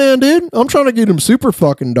Batman, dude. I'm trying to get him super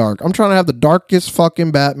fucking dark. I'm trying to have the darkest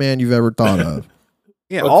fucking Batman you've ever thought of.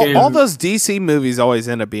 Yeah, all those DC movies always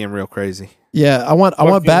end up being real crazy. Yeah, I want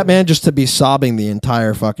Batman just to be sobbing the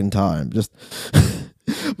entire fucking time. Just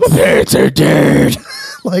my parents are dead.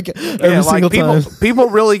 Like every single time. People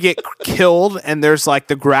really get killed, and there's like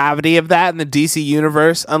the gravity of that in the DC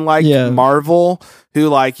universe, unlike Marvel, who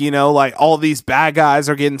like all these bad guys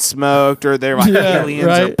are getting smoked, or they're like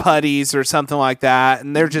aliens or putties or something like that,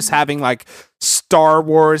 and they're just having like Star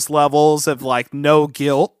Wars levels of like no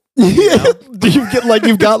guilt.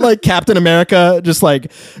 You've got like Captain America just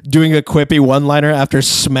like doing a quippy one-liner after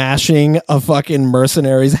smashing a fucking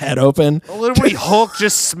mercenary's head open. Literally Hulk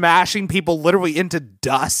just smashing people literally into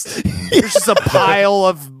dust. There's just a pile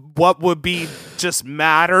of what would be just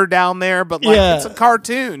matter down there, but like it's a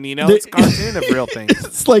cartoon, it's a cartoon of real things.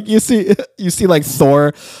 It's like you see like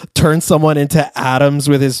Thor turn someone into atoms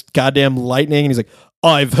with his goddamn lightning, and he's like,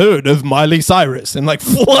 I've heard of Miley Cyrus, and like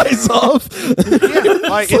flies off.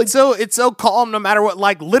 It's so calm no matter what.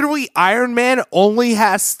 Like literally, Iron Man only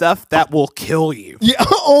has stuff that will kill you. Yeah,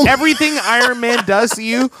 everything Iron Man does to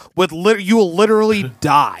you you will literally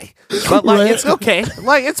die. But like it's okay,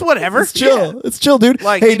 like it's whatever. It's chill. Yeah. It's chill, dude.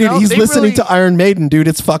 Like, hey, dude, he's listening to Iron Maiden, dude.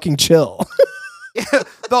 It's fucking chill.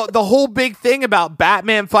 The whole big thing about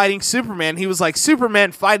Batman fighting Superman, he was like,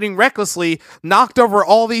 Superman fighting recklessly knocked over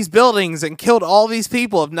all these buildings and killed all these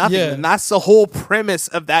people of nothing. And that's the whole premise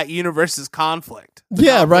of that universe's conflict.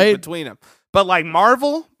 Between them. But like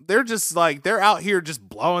Marvel, they're just like, they're out here just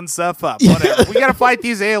blowing stuff up. Whatever. We got to fight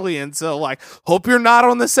these aliens. So like, hope you're not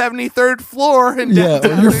on the 73rd floor. And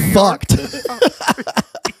you're fucked.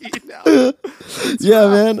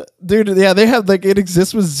 Man, dude. Yeah, they have like it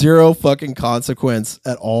exists with zero fucking consequence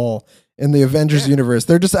at all in the Avengers universe.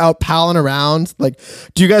 They're just out palling around. Like,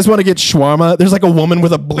 do you guys want to get shawarma? There's like a woman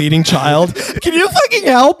with a bleeding child. Can you fucking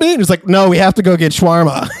help me? And it's like, no, we have to go get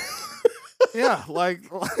shawarma. Yeah, like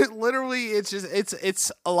literally,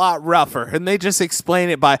 it's a lot rougher, and they just explain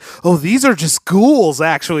it by, these are just ghouls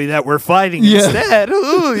actually that we're fighting instead.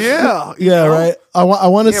 Ooh, yeah, right. I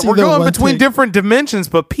want to see. We're going between different dimensions,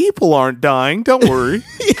 but people aren't dying. Don't worry.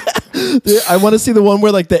 I want to see the one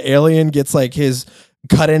where like the alien gets like his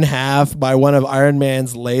cut in half by one of Iron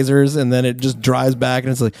Man's lasers, and then it just drives back,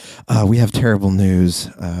 and it's like, we have terrible news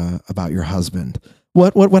about your husband.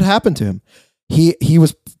 What happened to him? He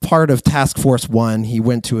was part of Task Force 1. He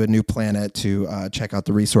went to a new planet to check out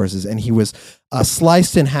the resources, and he was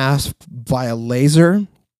sliced in half by a laser.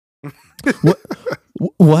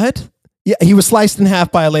 What? Yeah, he was sliced in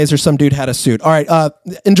half by a laser. Some dude had a suit. All right,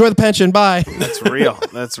 enjoy the pension. Bye. That's real.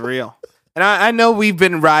 That's real. And I know we've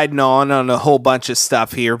been riding on a whole bunch of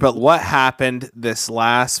stuff here, but what happened this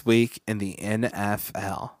last week in the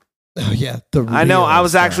NFL? Oh, yeah. I know I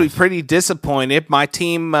was actually pretty disappointed. My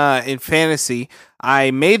team in fantasy,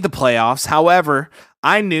 I made the playoffs. However,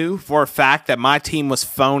 I knew for a fact that my team was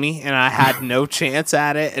phony and I had no chance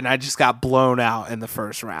at it, and I just got blown out in the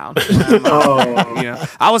first round.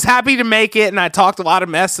 I was happy to make it, and I talked a lot of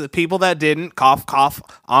mess to the people that didn't. Cough, cough,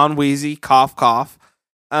 on wheezy, cough, cough.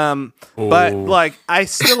 But like I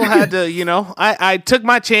still had to, I took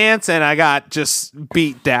my chance and I got just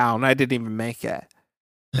beat down. I didn't even make it.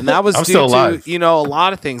 And that was due to, a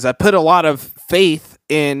lot of things. I put a lot of faith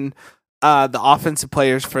in the offensive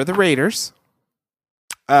players for the Raiders.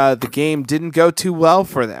 The game didn't go too well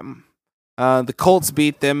for them. The Colts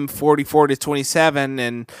beat them 44-27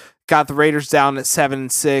 and got the Raiders down at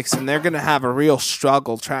 7-6, and they're going to have a real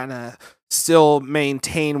struggle trying to still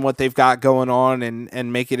maintain what they've got going on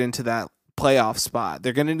and make it into that playoff spot.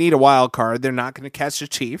 They're going to need a wild card. They're not going to catch the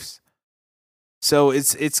Chiefs. So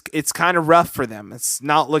it's kind of rough for them. It's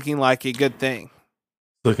not looking like a good thing.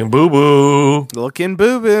 Looking boo-boo.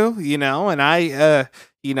 And I,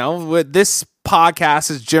 this podcast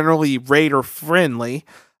is generally Raider friendly.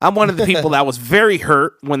 I'm one of the people that was very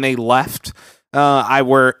hurt when they left. I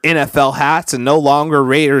wear NFL hats and no longer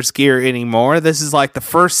Raiders gear anymore. This is like the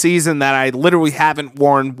first season that I literally haven't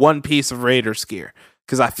worn one piece of Raiders gear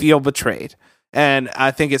because I feel betrayed. And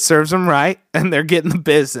I think it serves them right, and they're getting the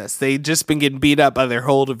business. They've just been getting beat up by their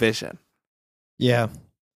whole division. Yeah.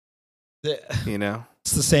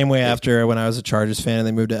 It's the same way after when I was a Chargers fan and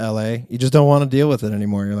they moved to LA. You just don't want to deal with it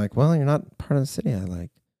anymore. You're like, well, you're not part of the city I like.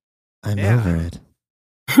 I'm over it.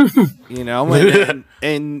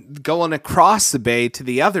 And going across the bay to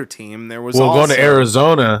the other team, there was going to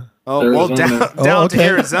Arizona. Down to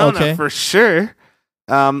Arizona for sure.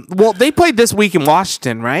 Well, they played this week in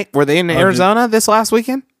Washington, right? Were they in Arizona this last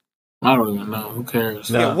weekend? I don't even know. Who cares?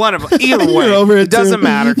 Yeah, one of them. Either You're over way, it it doesn't too.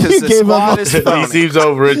 matter You because the gave up squad on is He phony. seems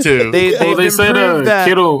over it too. They Said improved that.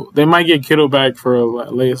 Kittle. They might get Kittle back for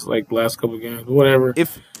last couple games. Whatever.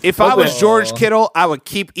 If I was Okay. George Kittle, I would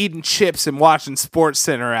keep eating chips and watching Sports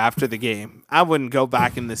Center after the game. I wouldn't go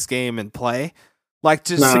back in this game and play. Like,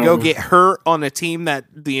 just to go get hurt on a team that,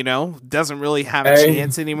 doesn't really have a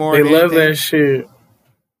chance anymore. They and love anything. that shit.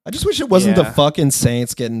 I just wish it wasn't the Yeah. fucking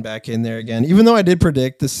Saints getting back in there again. Even though I did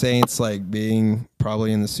predict the Saints like being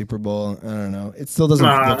probably in the Super Bowl, I don't know. It still doesn't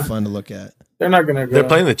look fun to look at. They're not gonna go. They're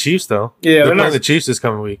playing the Chiefs though. Yeah, they're they're playing not- the Chiefs this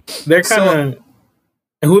coming week. They're kind of.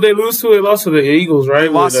 And who they lose to? They lost to the Eagles, right? They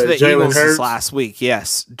lost to the Jalen Eagles Hurts. this last week.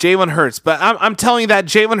 Yes, Jalen Hurts. But I'm telling you that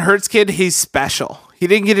Jalen Hurts kid, he's special. He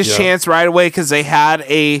didn't get his chance right away because they had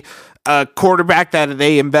a quarterback that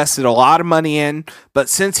they invested a lot of money in. But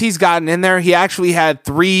since he's gotten in there, he actually had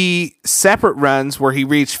 3 separate runs where he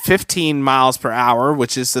reached 15 miles per hour,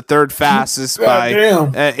 which is the third fastest by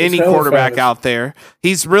Goddamn. any It's hella quarterback fast. out there.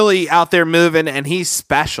 He's really out there moving, and he's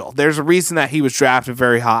special. There's a reason that he was drafted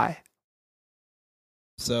very high.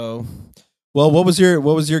 So, well, what was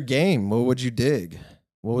your game? What would you dig?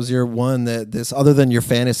 What was your one other than your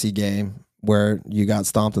fantasy game where you got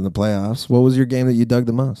stomped in the playoffs? What was your game that you dug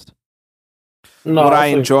the most? No, What I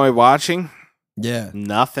think- enjoy watching, Yeah,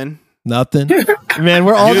 nothing. nothing. Man,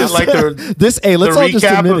 we're all You didn't just like the this. Hey, let's all just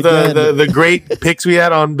recap admit of again. the great picks we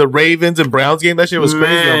had on the Ravens and Browns game. That shit was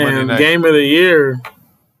crazy on Monday Man, night. game of the year.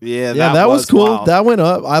 Yeah, yeah, that was cool. wild. That went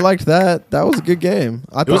up. I liked that. That was a good game.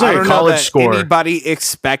 I was thought. like I don't a know college that score. anybody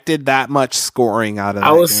expected that much scoring out of that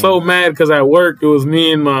I was game. so mad because at work it was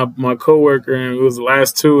me and my coworker, and it was the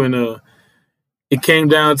last two, and it came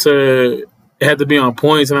down to it had to be on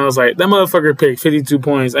points, and I was like, that motherfucker picked 52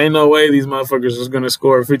 points. Ain't no way these motherfuckers was gonna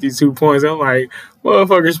score 52 points. I'm like,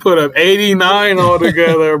 motherfuckers put up 89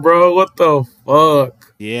 altogether, bro. What the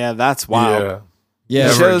fuck? Yeah, that's wild. Yeah. yeah,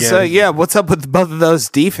 It Never shows, again. what's up with both of those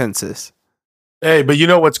defenses? Hey, but you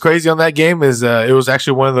know what's crazy on that game is it was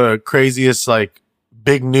actually one of the craziest like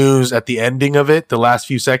big news at the ending of it, the last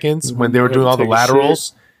few seconds when they were doing all the Take a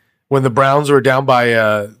laterals, when the Browns were down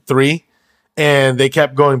by 3, and they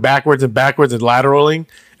kept going backwards and lateraling,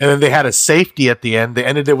 and then they had a safety at the end. They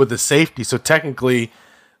ended it with a safety, so technically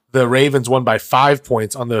the Ravens won by 5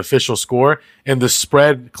 points on the official score, and the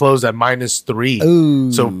spread closed at -3.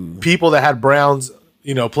 Ooh. So people that had Browns,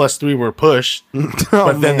 +3 were pushed,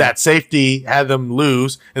 but then that safety had them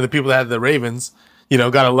lose, and the people that had the Ravens,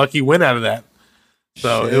 got a lucky win out of that.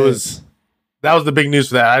 So Shit. that was the big news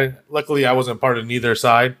for that. Luckily, I wasn't part of neither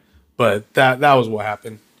side, but that was what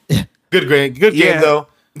happened. Good game Yeah. though.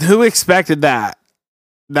 Who expected that?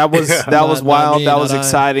 That was Yeah. that was Not wild. me, that not was I.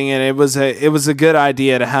 exciting, and it was a good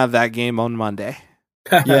idea to have that game on Monday.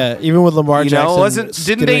 yeah. Even with Lamar Jackson, Didn't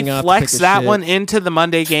skittering they out to flex take a that shit. one into the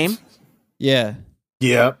Monday game? Yeah,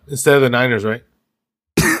 Yeah, instead of the Niners, right?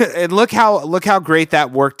 And look how great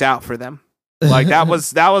that worked out for them. Like that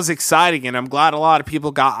was exciting, and I'm glad a lot of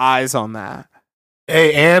people got eyes on that.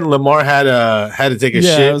 Hey, and Lamar had to take a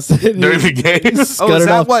Yeah, I shit was saying, during the game.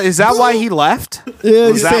 Oh, is that why he left? Yeah,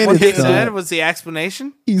 Was he's that saying what they it's said? not. Was the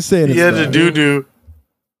explanation? He's saying He it's had to not. do.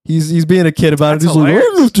 He's being a kid about That's it. He's like, I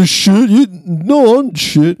hilarious. left the shit. No, I'm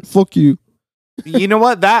shit. Fuck you. You know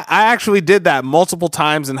what? That I actually did that multiple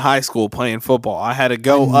times in high school playing football. I had to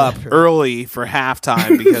go up early for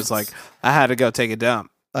halftime because like I had to go take a dump.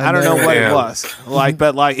 I don't know what it Damn. was.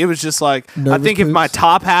 But it was just like I Nervous think if my poops?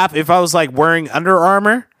 top half, if I was like wearing Under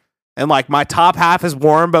Armour and like my top half is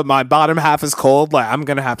warm but my bottom half is cold, like I'm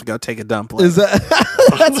gonna have to go take a dump. Later. Is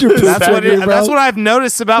that that's your poop That's what trigger, bro? that's what I've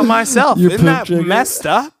noticed about myself. Your Isn't poop that trigger. messed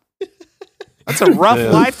up? That's a rough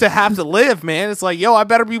Yeah. life to have to live, man. It's like, yo, I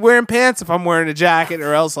better be wearing pants if I'm wearing a jacket,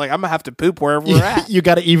 or else like I'm gonna have to poop wherever we're at. You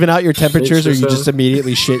got to even out your temperatures, or you yourself. just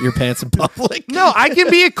immediately shit your pants in public. No, I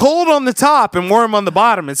can be cold on the top and warm on the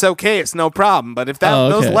bottom. It's okay. It's no problem. But if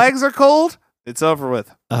those okay. legs are cold, it's over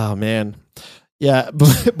with. Oh man, yeah.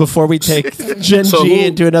 Before we take Gen So G who-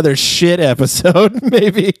 into another shit episode,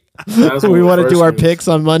 maybe That's we what want to do first our is. picks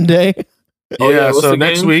on Monday. Oh, yeah, Yeah, what's so the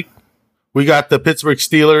next game? week we got the Pittsburgh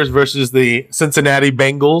Steelers versus the Cincinnati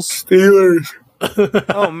Bengals. Steelers.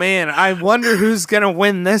 Oh man, I wonder who's gonna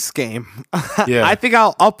win this game. Yeah. I think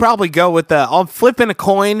I'll probably go with I'm flipping a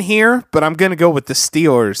coin here, but I'm gonna go with the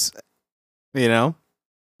Steelers. You know,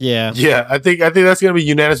 Yeah, Yeah, I think that's going to be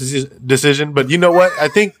unanimous decision. But you know what? I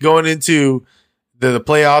think going into the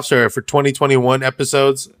playoffs or for 2021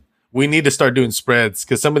 episodes, we need to start doing spreads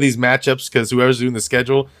because some of these matchups, because whoever's doing the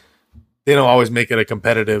schedule, they don't always make it a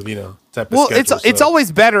competitive, type of schedule. It's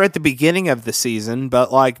always better at the beginning of the season,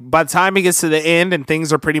 but like by the time it gets to the end and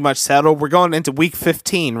things are pretty much settled, we're going into week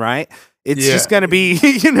 15, right? It's just going to be,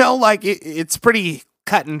 like it's pretty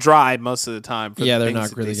cut and dry most of the time. For they're things not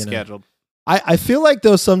that really they gonna scheduled. I feel like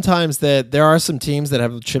though sometimes that there are some teams that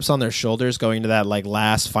have chips on their shoulders going into that like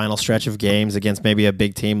last final stretch of games against maybe a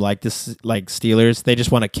big team like this, like Steelers. They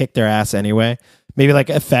just want to kick their ass anyway. Maybe like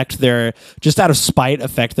just out of spite,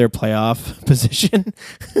 affect their playoff position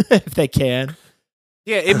if they can.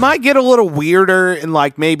 Yeah, it might get a little weirder in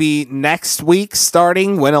like maybe next week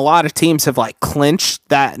starting when a lot of teams have like clinched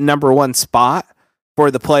that number 1 spot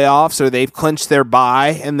for the playoffs, or they've clinched their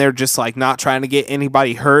bye and they're just like not trying to get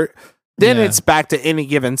anybody hurt. Then it's back to any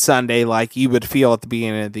given Sunday like you would feel at the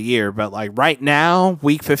beginning of the year. But like right now,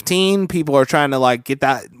 week 15, people are trying to like get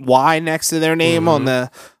that Y next to their name on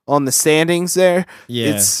the standings there.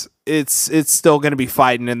 Yeah. It's still going to be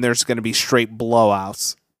fighting, and there's going to be straight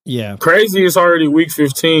blowouts. Yeah. Crazy, it's already week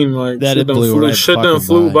 15. Like That shit it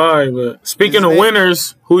flew by. But speaking of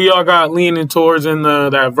winners, who y'all got leaning towards in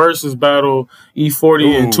that versus battle,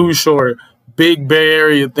 E40 and Too Short? Big Bay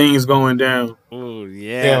Area things going down. Oh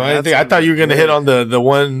yeah. I thought you were gonna hit on the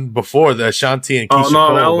one before the Ashanti and Keisha Oh no,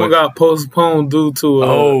 Cole, that one got postponed due to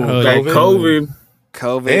COVID.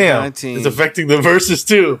 COVID-19. It's affecting the verses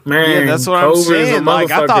too. Man, Yeah, that's what I'm COVID is a saying.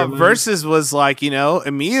 Like I thought motherfucker, man. versus was like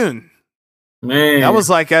immune. Man, That was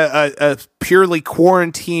like a purely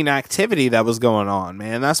quarantine activity that was going on,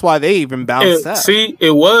 man. That's why they even bounced up. See,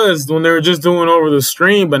 it was when they were just doing over the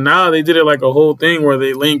stream, but now they did it like a whole thing where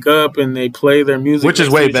they link up and they play their music, Which is next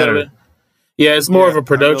to way each better. other. Yeah, it's more of a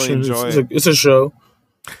production. enjoy It's a show.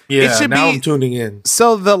 Yeah, should now be- I'm tuning in.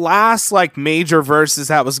 So the last like major verses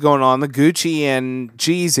that was going on, the Gucci and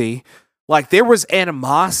Jeezy, like there was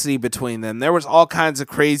animosity between them. There was all kinds of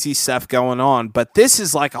crazy stuff going on, but this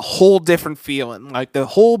is like a whole different feeling. Like the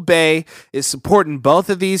whole Bay is supporting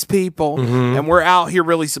both of these people, and we're out here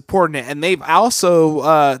really supporting it. And they've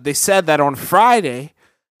also they said that on Friday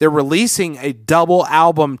they're releasing a double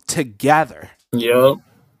album together. Yep,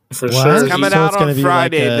 for What? sure. So Coming it's out gonna on be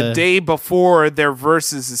Friday, like the day before their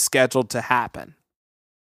verses is scheduled to happen.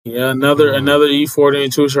 Yeah, another E40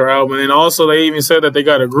 and Too Short album, and also they even said that they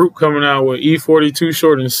got a group coming out with E40, Too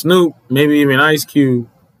Short, and Snoop, maybe even Ice Cube.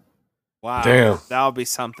 Wow, Damn. that would be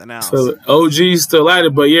something else. So OG's still at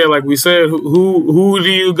it, but yeah, like we said, who do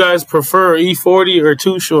you guys prefer, E40 or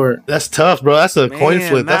Too Short? That's tough, bro. That's a coin Man,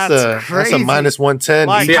 flip. That's a crazy. minus 110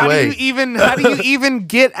 Like, each how way. do you even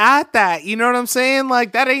get at that? You know what I'm saying?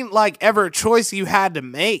 Like, that ain't like ever a choice you had to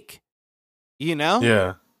make. You know?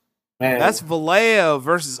 Yeah. Man, That's Vallejo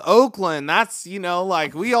versus Oakland. That's,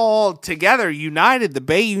 like we all together united, the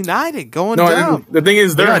Bay United going down. the thing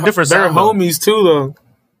is, They're they're on different they're sound, though. homies too, though.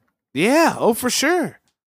 Yeah, oh, for sure.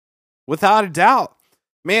 Without a doubt.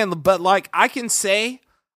 Man, but like I can say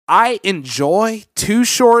I enjoy Too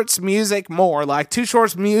Short's music more. Like Too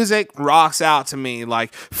Short's music rocks out to me.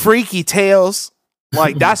 Like Freaky Tales.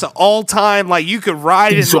 Like that's an all-time, like you could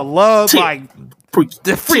ride in the love, like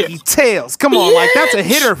the Freaky Tales. Come on, like that's a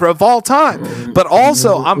hitter of all time. But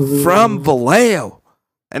also, I'm from Vallejo.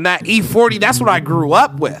 And that E40, that's what I grew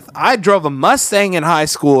up with. I drove a Mustang in high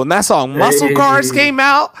school, and that song Muscle Cars came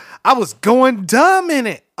out. I was going dumb in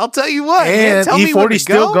it. I'll tell you what, man. And Tell me where to E40's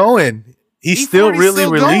still go. going. He's still E40's really still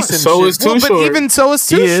going. releasing So shit. is Too Well, but Short. even so is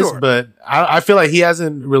Too He is, Short. but I feel like he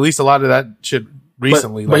hasn't released a lot of that shit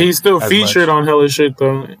recently. But he's still as featured much. on hella shit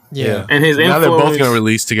though. Yeah. And his Now influence. they're both gonna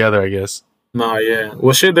release together, I guess. Nah, yeah.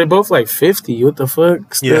 Well, shit, they both like 50. What the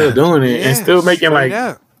fuck? Still Yeah. doing it and still making straight like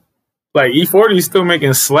up. E40 is still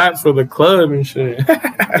making slaps for the club and shit.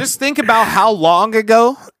 Just think about how long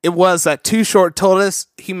ago it was that Too Short told us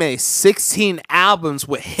he made 16 albums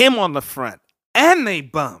with him on the front, and they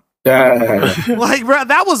bumped. Like, bro,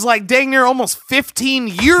 that was like dang near almost 15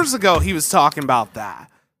 years ago he was talking about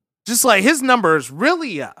that. Just like his number is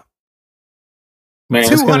really up. Man,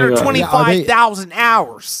 it's gonna go- 225,000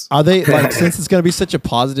 hours. Are they like since it's gonna be such a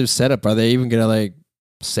positive setup? Are they even gonna like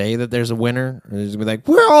say that there's a winner? Or just be like,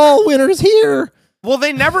 we're all winners here? Well,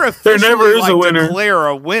 they never officially never is a winner. declare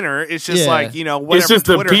a winner. It's just Yeah. like, whatever It's just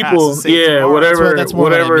the Twitter has people. to say Yeah, tomorrow. whatever. That's more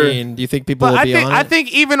whatever. what I mean. Do you think people But will I be think on I it?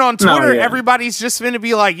 think even on No, Twitter, yeah. everybody's just going to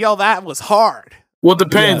be like, "Yo, that was hard." Well, it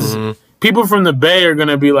depends. Mhm. People from the Bay are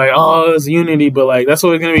gonna be like, "Oh, it's unity," but like that's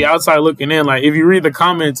what it's gonna be outside looking in. Like if you read the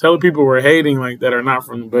comments, hella people were hating like that are not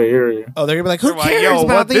from the Bay Area. Oh, they're gonna be like, who They're like, cares "Yo,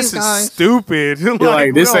 about what? these This guys? is stupid."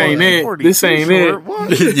 like, this bro, ain't it. 40 This ain't short. it.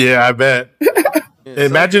 What? Yeah, I bet.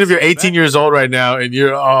 Imagine if you're 18 years old right now and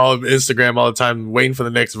you're all on Instagram all the time waiting for the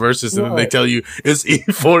next verses, and then they tell you it's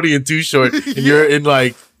E40 and Too Short, and you're in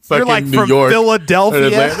like fucking like New from York. or Philadelphia.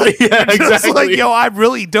 Atlanta. Yeah, Just exactly. like, yo, I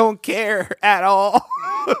really don't care at all.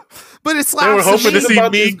 But it's They were hoping to Think see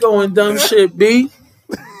about me. this going dumb shit, B.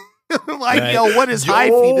 like, Right. yo, what is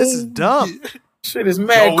hyphy? This is dumb. Shit is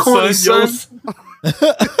mad corny, son.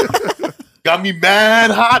 Got me mad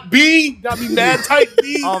hot, B. Got me mad tight,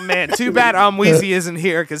 B. Oh man, too bad Weezy isn't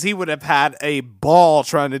here because he would have had a ball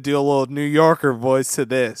trying to do a little New Yorker voice to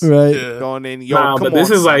this. Right. Yeah. Going in, yo, Nah, come but this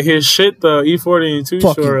on, is like his shit though. E40 and Too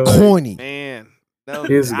Fucking Short, like, corny. man. No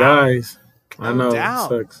his doubt. guys. I No know,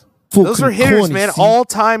 doubt. it sucks. Those are Fucking hitters, corny, man. see?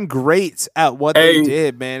 All-time greats at what they Hey,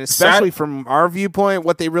 did, man. Especially from our viewpoint,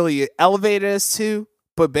 what they really elevated us to,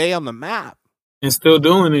 put Bay on the map. And still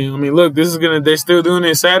doing it. I mean, look, they're still doing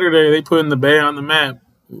it Saturday. They putting the Bay on the map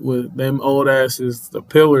with them old asses, the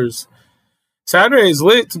pillars. Saturday's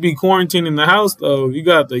lit to be quarantined in the house though. You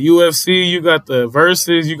got the UFC, you got the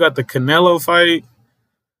Versus, you got the Canelo fight.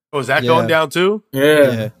 Oh, is that Yeah. going down too?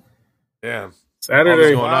 Yeah. Damn. All this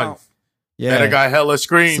Saturday. going on. Yeah. That guy hella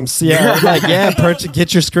screams.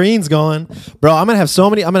 Get your screens going, bro. I'm gonna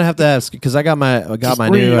have to ask because I got my new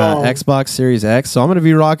Screen on. Xbox Series X, so I'm gonna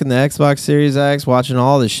be rocking the Xbox Series X, watching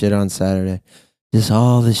all this shit on Saturday. Just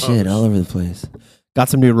all this shit all over the place. Got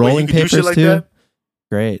some new rolling you can do papers shit like too. that?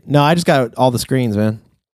 Great. No, I just got all the screens, man.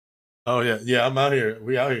 Oh yeah, I'm out here.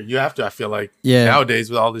 We out here. You have to. I feel like Yeah. nowadays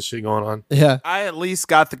with all this shit going on. Yeah. I at least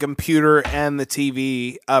got the computer and the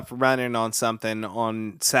TV up running on something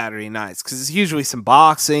on Saturday nights because it's usually some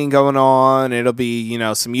boxing going on. It'll be,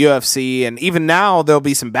 some UFC, and even now there'll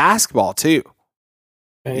be some basketball too.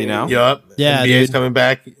 You know? Yup. Yeah, NBA's dude. coming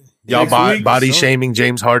back. Y'all Next week, body so. shaming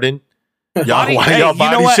James Harden. Y'all, Body- why hey, y'all you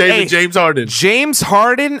know body what? shaming Hey, James Harden? James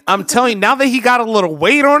Harden, I'm telling you, now that he got a little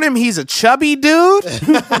weight on him, he's a chubby dude.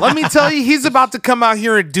 Let me tell you, he's about to come out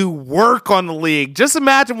here and do work on the league. Just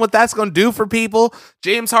imagine what that's going to do for people.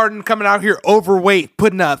 James Harden coming out here overweight,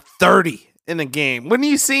 putting up 30 in a game. When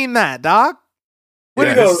you seen that, dog? When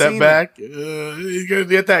Yeah, have you step seen back. You gonna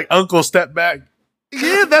get that uncle step back. it?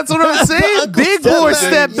 Yeah, that's what I'm saying. Uncle Big step boy back,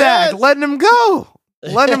 step back, yes. letting him go.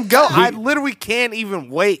 Let him go. I literally can't even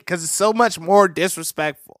wait because it's so much more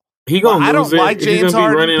disrespectful. He gonna I don't lose it. like He's James gonna be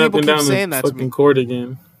Harden. running up People and keep down saying the that to fucking me. court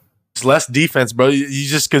again. It's less defense, bro. You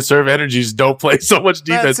just conserve energy. Just don't play so much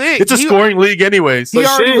defense. That's it. It's a scoring league anyways. He But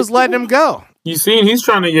already shit. was letting him go. You seen he's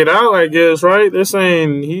trying to get out, I guess, right? They're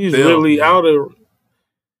saying he's Still. really out of.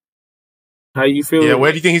 How you feel? Yeah,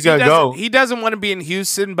 where do you think he's gonna go? He doesn't want to be in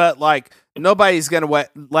Houston, but like nobody's gonna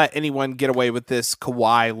let anyone get away with this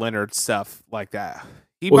Kawhi Leonard stuff like that.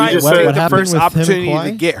 He Well, he might just take said- What the happened first with him and opportunity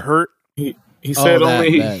to Kawhi? get hurt. He said that-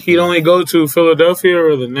 only that, he'd yeah. only go to Philadelphia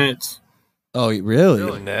or the Nets. Oh, really?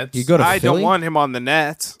 Really, Nets? You go to I Philly? don't want him on the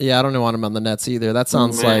Nets. Yeah, I don't want him on the Nets either. That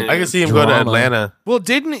sounds Man. like I can see him go to drama. Atlanta. Well,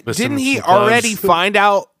 didn't With some he clubs. already find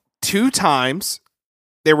out 2 times?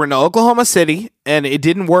 They were in Oklahoma City, and it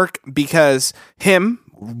didn't work because him,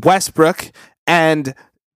 Westbrook, and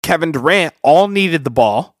Kevin Durant all needed the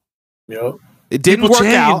ball. Yep. It didn't People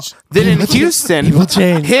work out. change. Then in Houston, People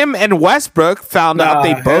change. him and Westbrook found out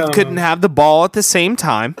they Nah, both hell couldn't no. have the ball at the same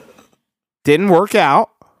time. Didn't work out.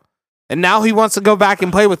 And now he wants to go back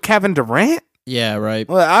and play with Kevin Durant? Yeah, right.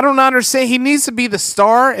 Well, I don't understand. He needs to be the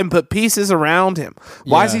star and put pieces around him.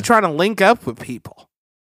 Why is Yeah. he trying to link up with people?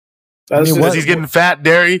 That's mean, just- what- Because he's getting fat,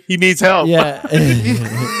 Derry. He needs help. Yeah.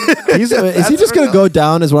 Is he just going to go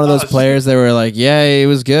down as one of those Oh, players that were like, yeah, he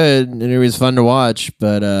was good and it was fun to watch,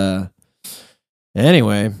 but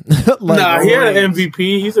anyway. Nah, he had an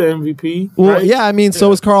MVP. He's an MVP. Well, right? yeah, I mean, so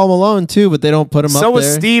was Karl Malone too, but they don't put him So up was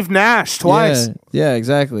there. Steve Nash twice. Yeah,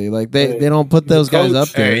 exactly. Like they Hey, don't put he's a those guys coach.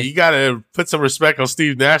 up there. Hey, you gotta put some respect on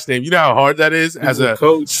Steve Nash's name. You know how hard that is as a a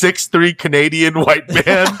coach. 6'3" Canadian white man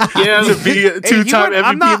Yeah. to be a Hey, two-time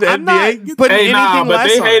I'm MVP not- in the I'm not NBA putting Hey, nah, anything but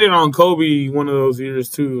less they on hated him. on Kobe one of those years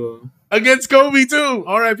too. against Kobe too.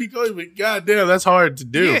 R.I.P. Kobe. But goddamn, that's hard to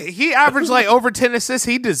do. Yeah, he averaged like over 10 assists.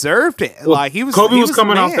 He deserved it. Well, Like he was. Kobe he was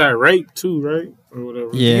coming the off man. that rape too, right? Or whatever.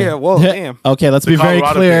 Yeah, well, damn. Okay, let's The be very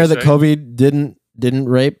Colorado clear case, that right? Kobe didn't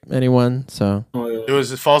rape anyone. So Oh It yeah.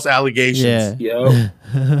 was false allegations. yeah, Yeah.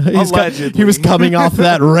 Allegedly. he was coming off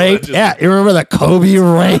that rape. Allegedly. Yeah, you remember the Kobe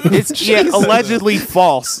rape? It's allegedly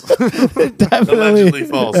false. Definitely Allegedly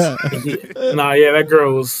false. Nah, yeah, that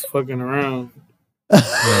girl was fucking around.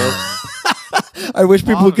 I wish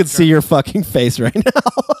people could see your fucking face right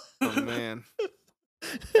now. Oh man.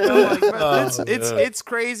 It's yeah. it's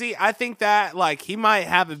crazy. I think that like he might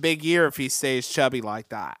have a big year if he stays chubby like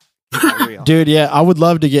that. For real. Dude, yeah, I would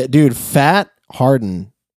love to get fat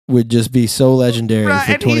Harden would just be so legendary Right,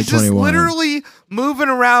 for and he's just 2021. literally moving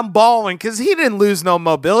around balling because he didn't lose no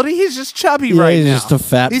mobility. He's just chubby Yeah, right he's now. just a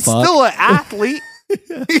fat He's fuck. still an athlete.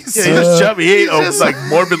 He's just chubby. He ain't like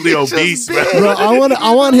morbidly obese, bro. Bro,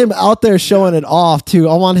 I want him out there showing it off too.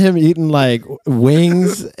 I want him eating like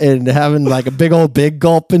wings and having like a big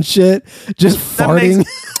gulp and shit, just farting.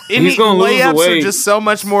 He's gonna lose the layups are weight. just so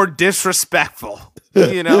much more disrespectful.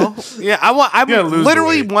 You know? Yeah, I'm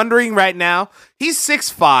literally wondering right now. He's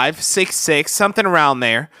 6'5", 6'6", something around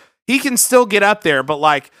there. He can still get up there, but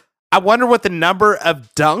like, I wonder what the number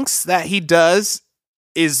of dunks that he does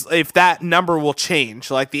is, if that number will change.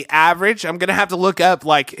 Like the average, I'm gonna have to look up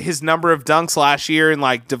like his number of dunks last year and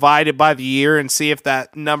like divide it by the year and see if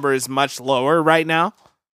that number is much lower right now.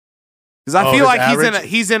 Because I feel like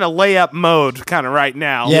he's in a layup mode kind of right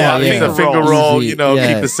now. Yeah, He's a finger roll, keep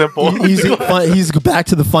it simple. He's back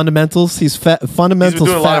to the fundamentals. He's fundamentals. He's been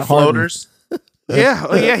doing a lot of hardened. floaters.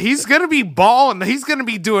 Yeah, he's gonna be balling. He's gonna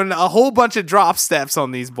be doing a whole bunch of drop steps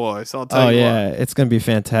on these boys. I'll tell you. Yeah, it's gonna be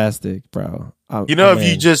fantastic, bro. If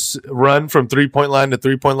you just run from 3-point line to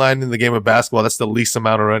 3-point line in the game of basketball, that's the least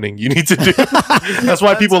amount of running you need to do. That's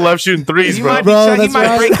why people love shooting threes, He bro.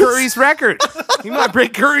 might break Curry's record. He might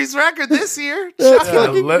break Curry's record this year. That's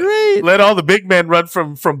fucking great. Let all the big men run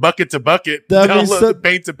from bucket to bucket,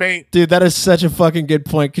 paint to paint. Dude, that is such a fucking good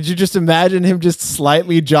point. Could you just imagine him just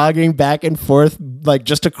slightly jogging back and forth, like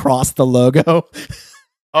just across the logo?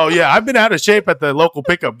 Oh yeah, I've been out of shape at the local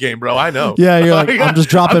pickup game, bro. I know. Yeah, you're like, I'm just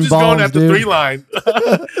dropping I'm just bombs, going at the dude. 3 line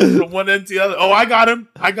from one end to the other. Oh, I got him.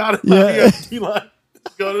 Yeah. 3 line.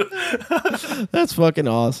 That's fucking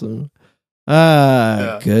awesome.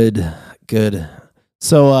 Good.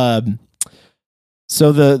 So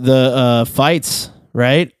the fights,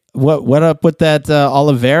 right? What up with that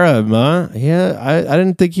Oliveira, huh? Yeah, I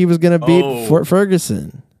didn't think he was gonna beat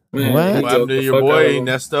Ferguson. Man, What? What happened to your boy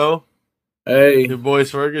Nesto? Hey, Your boy's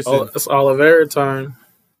Ferguson. oh, it's Oliveira time.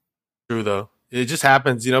 True though. It just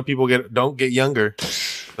happens, people don't get younger.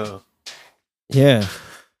 So. Yeah.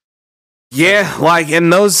 Yeah, like,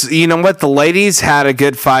 and those, you know what? The ladies had a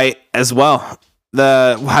good fight as well.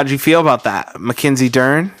 How'd you feel about that, Mackenzie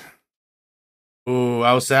Dern? Ooh,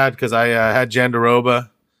 I was sad because I had Jandaroba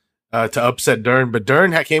to upset Dern, but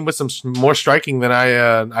Dern came with some more striking than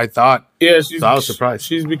I thought. Yeah, So I was surprised.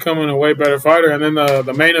 She's becoming a way better fighter. And then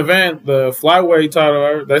the main event, the flyweight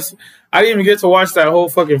title, I didn't even get to watch that whole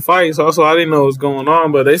fucking fight, so also I didn't know what was going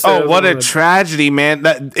on. But they said, Oh, what a tragedy, man!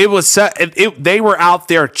 That it was. They were out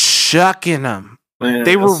there chucking them. Man,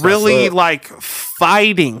 They were that's really what's up. like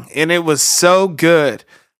fighting, and it was so good.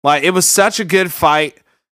 Like, it was such a good fight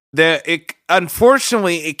that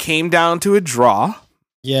unfortunately it came down to a draw.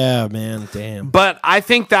 Yeah, man. Damn. But I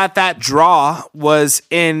think that draw was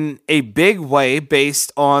in a big way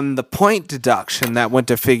based on the point deduction that went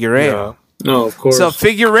to Figueiredo. No, of course. So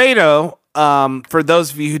Figueiredo, for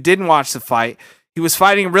those of you who didn't watch the fight, he was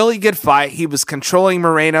fighting a really good fight. He was controlling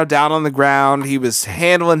Moreno down on the ground. He was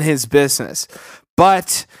handling his business.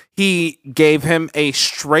 But he gave him a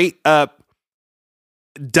straight up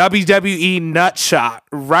WWE nut shot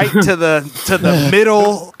right to the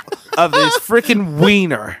middle of his freaking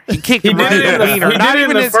wiener. He kicked him right in the wiener. He did it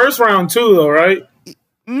in the first round too, though, right?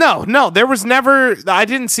 No, there was never. I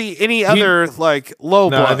didn't see any other like low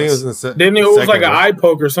blows. I think it was in the Then it was like an eye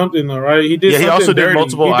poke or something, though, right? He did. Yeah, he something also did dirty.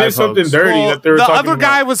 multiple He eye did something pokes. dirty that they were the talking other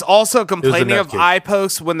guy about. was also complaining neck of kick. eye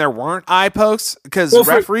pokes when there weren't eye pokes because Well,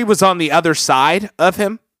 the referee was on the other side of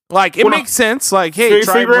him. Like, it Well, makes sense. Like, hey,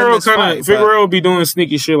 try and win this fight. But- Figueroa be doing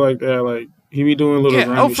sneaky shit like that. Like, he be doing little. Yeah,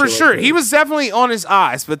 grimy for shit sure. Like that. He was definitely on his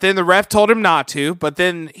eyes, but then the ref told him not to. But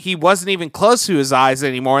then he wasn't even close to his eyes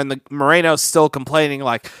anymore, and the Moreno's still complaining,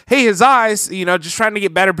 like, "Hey, his eyes, just trying to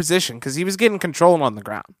get better position because he was getting control on the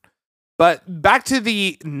ground." But back to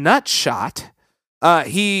the nut shot,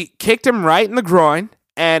 he kicked him right in the groin,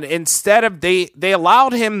 and instead of they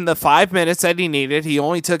allowed him the 5 minutes that he needed, he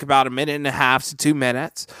only took about 1.5 to 2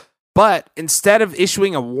 minutes. But instead of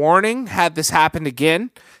issuing a warning, had this happened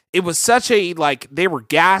again, it was such a, like, they were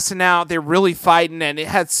gassing out, they're really fighting, and it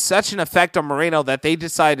had such an effect on Moreno that they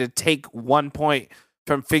decided to take 1 point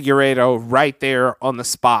from Figueiredo right there on the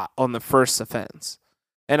spot on the first offense.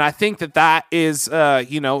 And I think that is, a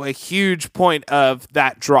huge point of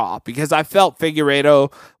that draw because I felt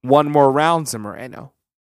Figueiredo won more rounds than Moreno.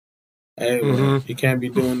 Hey, man, you can't be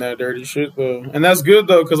doing that dirty shit though, and that's good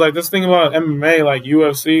though, because like this thing about MMA, like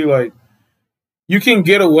UFC, like you can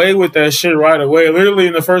get away with that shit right away. Literally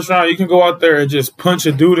in the first round, you can go out there and just punch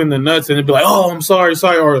a dude in the nuts and it'd be like, "Oh, I'm sorry,"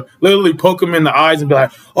 or literally poke him in the eyes and be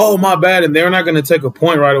like, "Oh, my bad," and they're not going to take a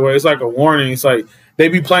point right away. It's like a warning. It's like they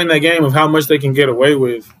be playing that game of how much they can get away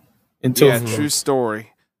with until True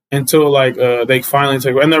story. Until like they finally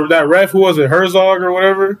take. And that ref, who was it, Herzog or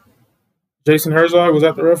whatever? Jason Herzog, was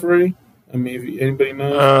that the referee? I mean, if anybody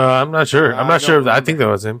knows. I'm not sure. I'm not sure if that. I think that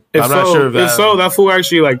was him. I'm not sure if that. If so, that fool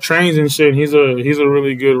actually like trains and shit. He's a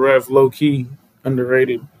really good ref, low key,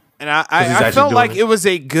 underrated. And I felt like it was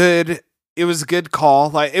a good call.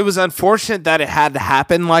 Like, it was unfortunate that it had to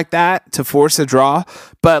happen like that to force a draw,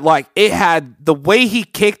 but like, it had the way he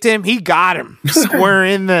kicked him, he got him square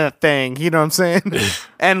in the thing. You know what I'm saying?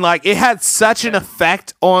 And like, it had such an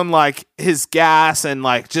effect on like his gas and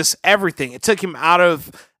like just everything. It took him out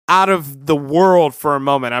of the world for a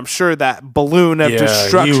moment. I'm sure that balloon of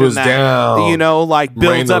destruction he was down. You know, like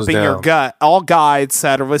builds Brain up in your gut. All guides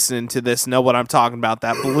that are listening to this know what I'm talking about.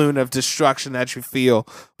 That balloon of destruction that you feel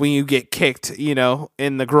when you get kicked, you know,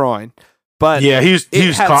 in the groin. But yeah, he was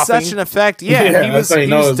had coughing. such an effect. Yeah, he was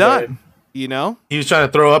done. Bad. You know, he was trying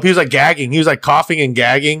to throw up. He was like gagging. He was like coughing and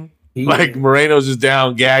gagging. Like Moreno's just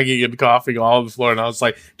down, gagging and coughing all over the floor. And I was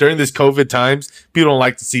like, during this COVID times, people don't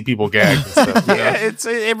like to see people gag and stuff. Yeah,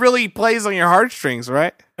 it really plays on your heartstrings,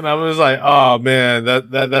 right? And I was like, oh man,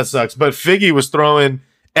 that sucks. But Figgy was throwing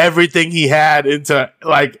everything he had into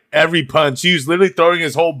like every punch. He was literally throwing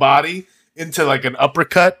his whole body into like an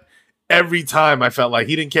uppercut every time. I felt like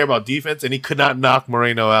he didn't care about defense and he could not knock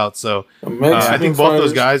Moreno out. So I think both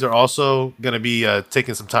those guys are also going to be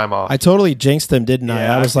taking some time off. I totally jinxed them, didn't I?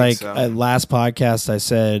 Yeah, I was I like, think so. at last podcast, I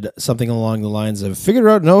said something along the lines of, figured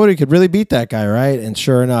out nobody could really beat that guy, right? And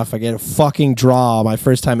sure enough, I get a fucking draw my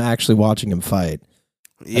first time actually watching him fight.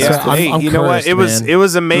 Yeah, I'm you know what? cursed, It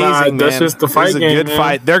was amazing, man. That's just the fight it was a game, good man.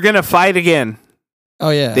 fight. They're going to fight again. Oh,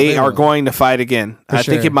 yeah. They are will. going to fight again. For I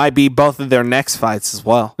think sure. it might be both of their next fights as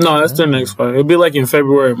well. No, that's their next fight. It'll be like in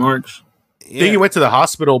February, March. I think he went to the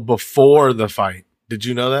hospital before the fight. Did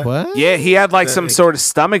you know that? What? Yeah, he had like some sort of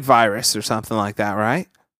stomach virus or something like that, right?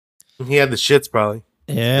 He had the shits probably.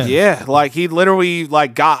 Yeah. Yeah, like he literally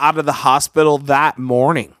like got out of the hospital that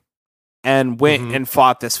morning and went and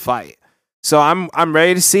fought this fight. So I'm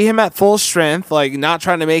ready to see him at full strength, like not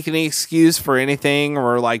trying to make any excuse for anything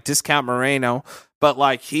or like discount Moreno, but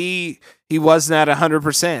like he wasn't at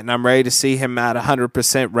 100%, and I'm ready to see him at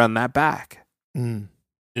 100% run that back. Mm.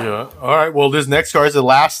 Yeah. All right. Well, this next card is the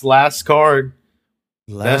last card.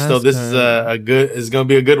 Nesto, this is going to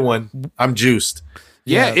be a good one. I'm juiced.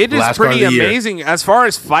 Yeah, it is last card pretty of the year. amazing. As far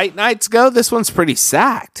as fight nights go, this one's pretty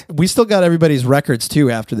sacked. We still got everybody's records, too,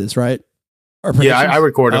 after this, right? Our Yeah, predictions? I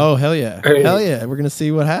recorded. Oh, hell yeah. Hey. Hell yeah. We're going to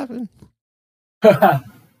see what happened.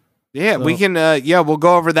 Yeah, So- we can. We'll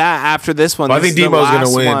go over that after this one. Well, I This think is the Demo's gonna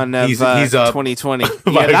last win. one of, He's up 2020.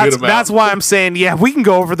 by Yeah, a good amount. that's why I'm saying, yeah, we can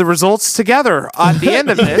go over the results together at the end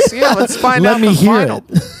of this. Yeah, let's find Let out me the hear final.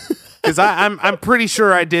 it. Because I'm pretty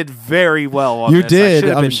sure I did very well on You this. did.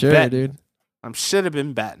 I'm sure, dude. I should have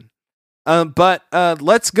been betting. But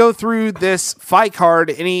let's go through this fight card.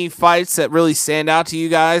 Any fights that really stand out to you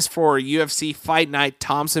guys for UFC Fight Night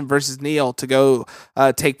Thompson versus Neal to go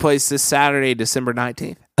take place this Saturday, December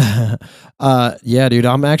 19th? Yeah, dude,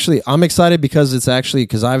 I'm excited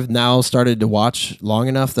because I've now started to watch long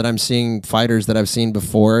enough that I'm seeing fighters that I've seen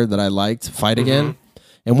before that I liked fight again.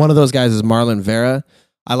 And one of those guys is Marlon Vera.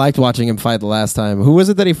 I liked watching him fight the last time. Who was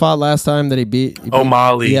it that he fought last time that he beat?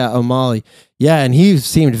 O'Malley. Yeah, O'Malley. Yeah, and he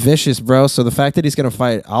seemed vicious, bro. So the fact that he's going to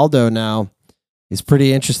fight Aldo now is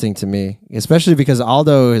pretty interesting to me, especially because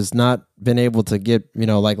Aldo has not been able to get,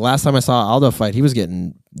 like last time I saw Aldo fight, he was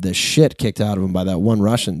getting the shit kicked out of him by that one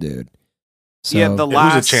Russian dude. So, Yeah, the who's a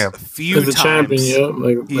last champ? few He's a times champion, yeah,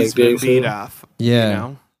 like he's Dave been beat said. off. Yeah. You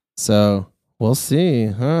know? So we'll see.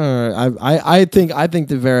 I think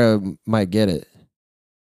that Vera might get it.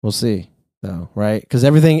 We'll see, though, right? Because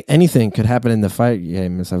anything could happen in the fight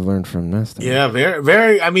game, as I've learned from Nesta. Yeah,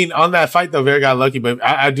 very. I mean, on that fight though, Vera got lucky, but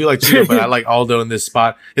I do like Cheeto, but I like Aldo in this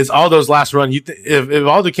spot. It's Aldo's last run. If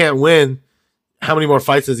Aldo can't win, how many more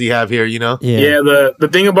fights does he have here? Yeah. The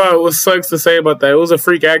thing about what sucks to say about that, it was a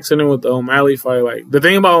freak accident with the O'Malley fight. Like the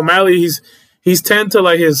thing about O'Malley, he's tend to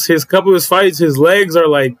like his couple of his fights, his legs are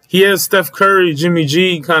like he has Steph Curry, Jimmy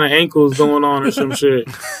G kind of ankles going on or some shit.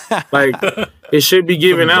 Like it should be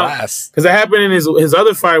given out because it happened in his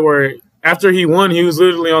other fight where after he won, he was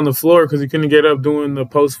literally on the floor because he couldn't get up doing the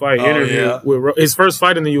post fight interview with his first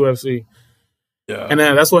fight in the UFC. Yeah. And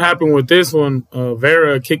then that's what happened with this one.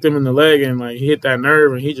 Vera kicked him in the leg and like he hit that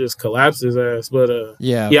nerve and he just collapsed his ass. But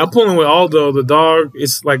Yeah, I'm pulling with Aldo, the dog.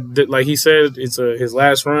 It's like he said, it's his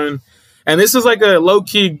last run. And this is like a low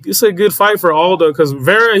key. It's a good fight for Aldo because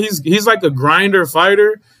Vera, he's like a grinder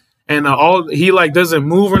fighter, and he like doesn't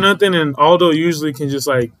move or nothing. And Aldo usually can just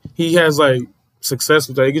like he has like success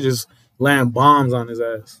with that. He can just land bombs on his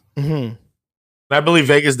ass. Mm-hmm. I believe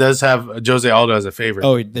Vegas does have Jose Aldo as a favorite.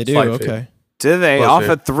 Oh, they do. Slight Okay. favorite. Do they? Close Off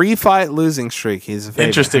favorite. a 3-fight losing streak, he's a favorite.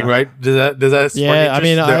 Interesting, huh? right? Does that? spark Yeah, I interest?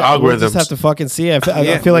 mean, Their I we'll just algorithms. have to fucking see. I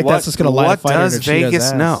Yeah, feel like what- that's just going to light a what fighter does to Cheetah's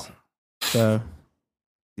Vegas ass. know? So,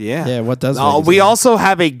 Yeah. what does Oh, Vegas we know? also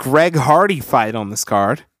have a Greg Hardy fight on this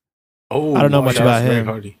card. Oh, I don't know much shout out about to Greg him.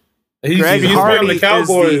 Hardy. Greg He's been Hardy on the is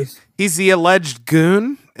Cowboys. He's the alleged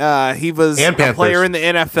goon. He was And a Panthers. player in the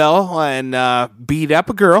NFL and beat up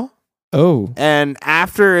a girl. Oh, And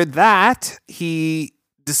after that, he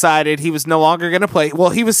decided he was no longer going to play. Well,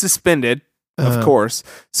 he was suspended, of course.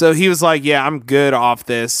 So he was like, "Yeah, I'm good off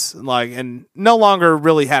this." Like, and no longer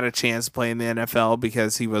really had a chance to play in the NFL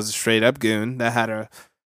because he was a straight up goon that had a.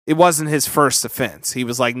 It wasn't his first offense. He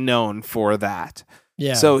was like known for that.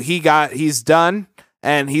 yeah. So he's done,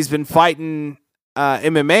 and he's been fighting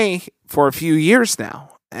MMA for a few years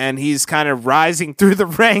now, and he's kind of rising through the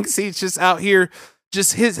ranks. He's just out here,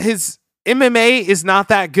 just his MMA is not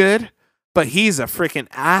that good, but he's a freaking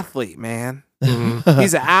athlete, man.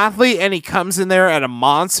 He's an athlete, and he comes in there at a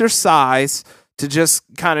monster size to just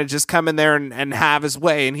come in there and have his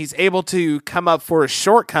way, and he's able to come up for his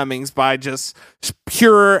shortcomings by just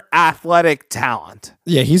pure athletic talent.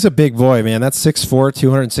 Yeah, he's a big boy, man. That's 6'4",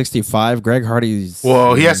 265. Greg Hardy's.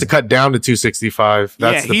 Well, he has to cut down to 265.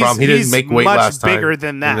 That's the problem. He didn't he's make weight much last time. bigger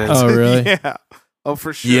than that. And then- Oh, really? Yeah. Oh,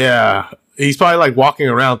 for sure. Yeah, he's probably like walking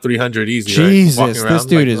around 300 easy. Right? Jesus, Walking this around,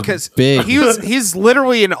 dude like, is Because big. he's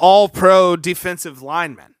literally an all-pro defensive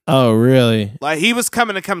lineman. Oh, really? Like, he was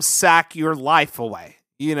coming to come sack your life away,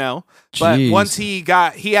 you know? But Jeez. once he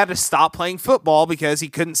had to stop playing football because he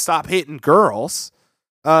couldn't stop hitting girls.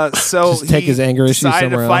 So Just take he his anger issue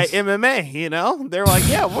decided somewhere to fight else. MMA, you know? They're like,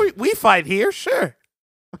 yeah, we fight here, sure.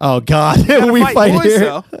 Oh God, Gotta we fight fight boys, here.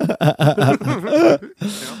 though.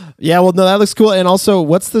 Yeah, well, no, that looks cool. And also,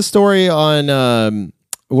 what's the story on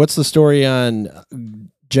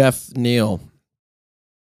Jeff Neal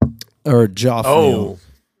or Joff Neal? Oh,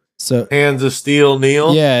 So hands of steel,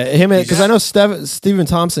 Neil. yeah, him because I know Stephen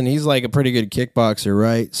Thompson. He's like a pretty good kickboxer,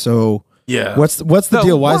 right? So yeah. what's the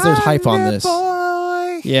deal? Why is there hype on Wonder this?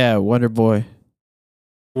 Boy. Yeah, Wonder Boy.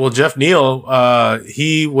 Well, Jeff Neal,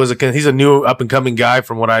 he's a new up and coming guy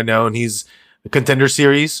from what I know, and he's the Contender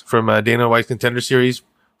Series from Dana White's Contender Series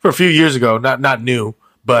for a few years ago. Not new,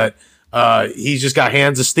 but he's just got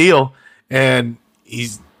hands of steel, and he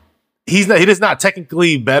is not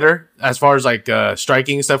technically better as far as like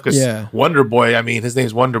striking and stuff. Because Yeah. Wonder Boy, I mean, his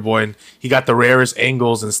name's Wonder Boy, and he got the rarest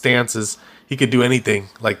angles and stances. He could do anything,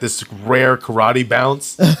 like this rare karate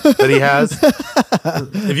bounce that he has.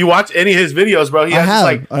 If you watch any of his videos, bro, he has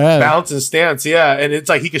this I have. bounce and stance, yeah, and it's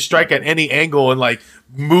like he could strike at any angle and like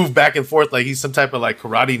move back and forth like he's some type of like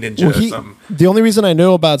karate ninja or something. The only reason I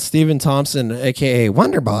know about Stephen Thompson, aka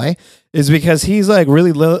Wonder Boy, is because he's like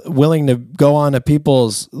really willing to go on to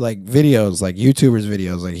people's like videos, like YouTubers'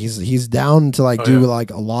 videos. Like he's down to like do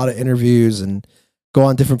like a lot of interviews and go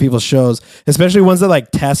on different people's shows, especially ones that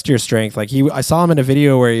like test your strength. Like I saw him in a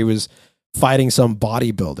video where he was fighting some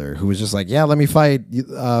bodybuilder who was just like, yeah, let me fight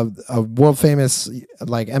a world famous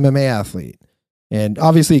like MMA athlete. And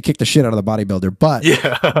obviously he kicked the shit out of the bodybuilder, but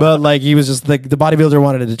Yeah. but like he was just like the bodybuilder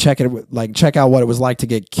wanted to check out what it was like to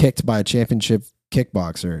get kicked by a championship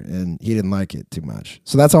kickboxer, and he didn't like it too much.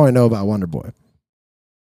 So that's all I know about Wonder Boy.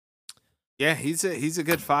 Yeah, he's a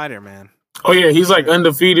good fighter, man. Oh yeah, he's like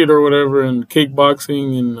undefeated or whatever in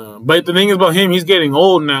kickboxing, and but the thing is about him, he's getting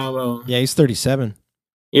old now though. Yeah, he's 37.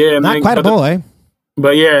 Yeah, Not man, quite a boy.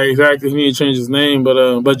 But yeah, exactly. He need to change his name.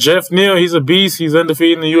 But Jeff Neal, he's a beast. He's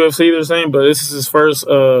undefeated in the UFC. They're saying, but this is his first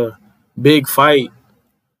big fight,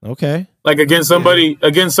 Okay. like against somebody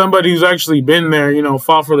who's actually been there. You know,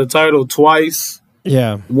 fought for the title twice.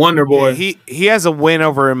 Yeah. Wonder Boy. Yeah, he has a win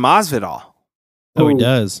over Masvidal. Oh, he Ooh.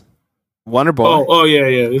 does. Wonder Boy. Oh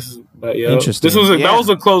yeah. This is Interesting. This was Yeah. that was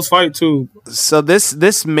a close fight too. So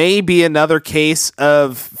this may be another case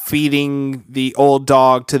of feeding the old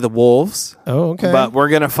dog to the wolves, Oh, okay. but we're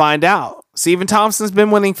gonna find out. Stephen Thompson's been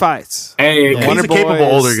winning fights. Hey, Yeah. He's a capable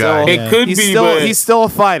is older guy. it could he's be, still but he's still a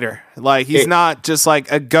fighter. Like he's It- not just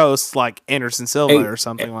like a ghost like Anderson Silva Hey, or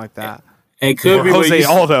something like that. it could Or be. but Jose you-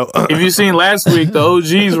 Aldo. If you seen last week, the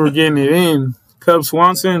OGs were getting it in. Cub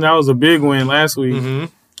Swanson, that was a big win last week. Mm-hmm.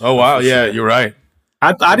 Oh wow, yeah, you're right.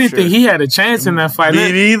 I didn't sure. think he had a chance in that fight.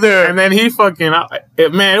 Me neither. And then he fucking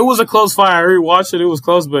man, it was a close fight. I rewatched it. It was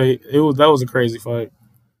close, but that was a crazy fight.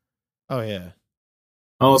 oh, yeah.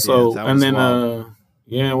 Also, Yeah, that and was then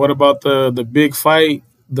wild. what about the big fight,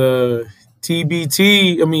 the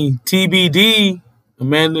TBD,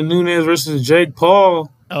 Amanda Nunes versus Jake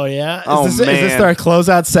Paul. Oh yeah. Oh, Is this man. our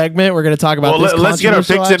closeout segment? We're gonna talk about. Well, this let's get our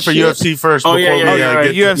controversial picks in for ass shit? UFC first. Oh, yeah, before we, yeah,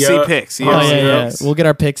 get yeah. UFC Yeah. picks. Oh UFC yeah. picks. We'll get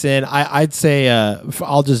our picks in. I'd say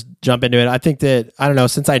I'll just jump into it. I think that I don't know,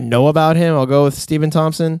 since I know about him, I'll go with Stephen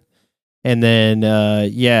Thompson, and then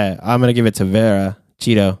I'm gonna give it to Vera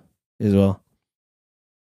Cheeto as well.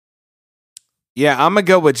 Yeah, I'm gonna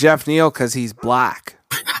go with Jeff Neal because he's black.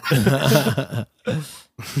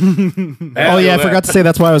 Oh yeah, I forgot to say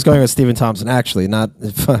that's why I was going with Stephen Thompson. Actually, not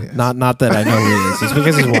that I know who he is. It's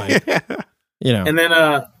because he's white. You know. And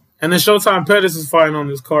then Showtime Pettis is fighting on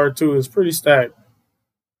this card too. It's pretty stacked.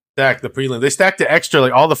 stack the prelim. They stacked it extra,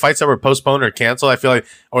 like all the fights that were postponed or canceled. I feel like,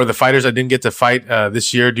 or the fighters that didn't get to fight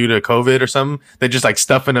this year due to COVID or something, they just like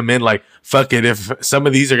stuffing them in. Like fuck it, if some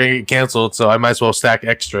of these are gonna get canceled, so I might as well stack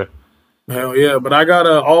extra. Hell yeah, but I got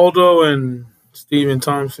Aldo and Stephen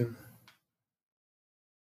Thompson.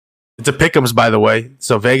 It's a pick'ems, by the way.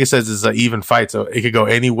 So Vegas says it's an even fight, so it could go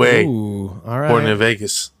any way. Ooh, all According to right.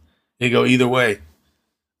 Vegas, it could go either way.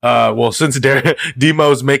 Well, since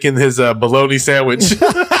Demo's making his bologna sandwich,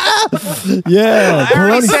 Yeah, I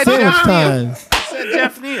already bologna said sandwich Jeff time. Neal. I said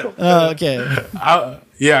Jeff Neal. Oh, okay.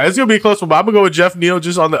 yeah, it's gonna be a close one. But I'm gonna go with Jeff Neal,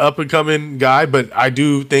 just on the up and coming guy. But I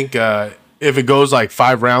do think if it goes like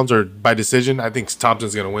 5 rounds or by decision, I think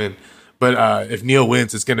Thompson's gonna win. But if Neal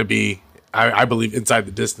wins, it's gonna be, I believe, inside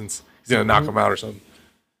the distance. He's gonna knock him out or something.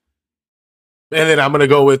 And then I'm gonna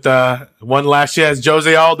go with one last chance,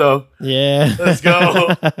 Jose Aldo. Yeah. Let's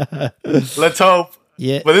go. Let's hope.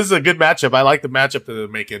 Yeah. But this is a good matchup. I like the matchup that they're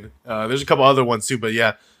making. There's a couple other ones too, but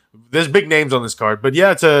yeah, there's big names on this card. But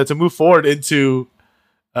yeah, to move forward into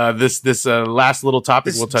this last little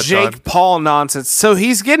topic we'll touch Jake on. Paul nonsense. So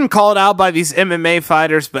he's getting called out by these MMA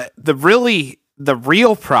fighters, but the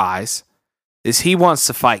real prize is he wants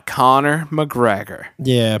to fight Conor McGregor.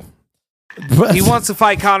 Yeah. He wants to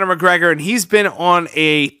fight Conor McGregor, and he's been on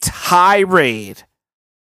a tirade,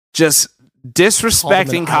 just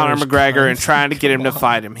disrespecting Conor Irish McGregor cunt. and trying to get him to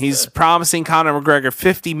fight him. He's promising Conor McGregor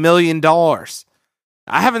 $50 million.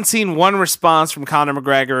 I haven't seen one response from Conor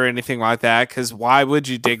McGregor or anything like that, because why would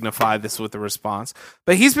you dignify this with a response?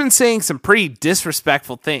 But he's been saying some pretty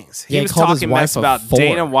disrespectful things. He Yeah, he was called his talking wife mess a about four.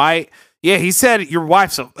 Dana White. Yeah, he said your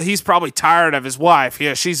wife's he's probably tired of his wife.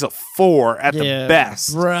 Yeah, she's a 4 at the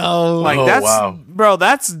best. Bro. Like Oh, that's wow. bro,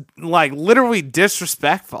 that's like literally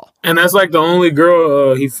disrespectful. And that's like the only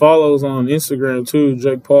girl he follows on Instagram too,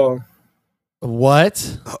 Jake Paul.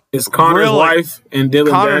 What? It's Connor's Really? wife and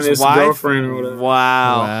Dylan Connor's Dennis' wife? girlfriend or whatever.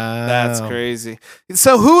 Wow. That's crazy.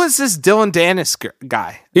 So who is this Dylan Dennis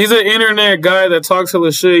guy? He's an internet guy that talks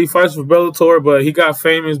hella shit. He fights for Bellator, but he got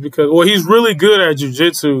famous because, well, he's really good at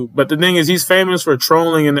jiu-jitsu. But the thing is, he's famous for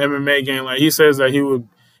trolling in the MMA game. Like, he says that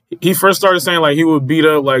he first started saying, like, he would beat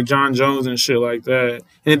up, like, John Jones and shit like that.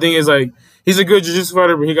 And the thing is, like, he's a good jiu-jitsu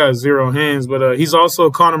fighter, but he got 0 hands. But he's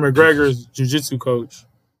also Conor McGregor's jiu-jitsu coach.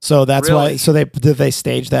 So that's Really? why. So they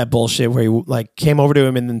staged that bullshit where he like came over to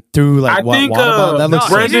him and then threw like I what? think, water bottle? That No, looks he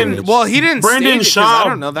so Brendan- didn't. staged. Well, he didn't. Brendan stage it 'cause Schaub. I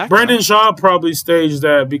don't know that. Brendan guy. Schaub probably staged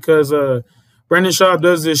that because Brendan Schaub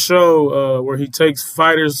does this show where he takes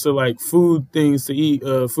fighters to like food things to eat,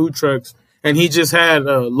 food trucks, and he just had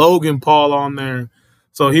Logan Paul on there.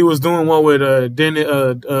 So he was doing one with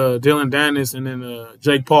Dylan Dennis, and then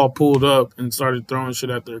Jake Paul pulled up and started throwing shit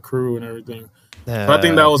at their crew and everything. So I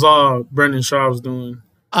think that was all Brendan Schaub was doing.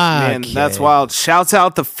 Man, Okay. that's wild. Shouts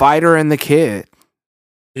out the fighter and the kid.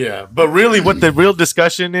 Yeah, but really, what the real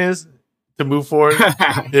discussion is to move forward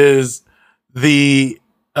is the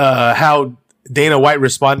how Dana White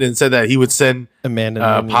responded and said that he would send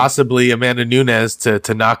Amanda. Nunes. possibly Amanda Nunes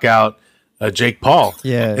to knock out Jake Paul.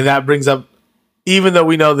 Yeah. And that brings up, even though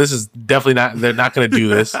we know this is definitely not, they're not going to do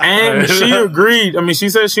this. And she agreed. I mean, she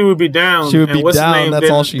said she would be down. She would and be what's his down, name that's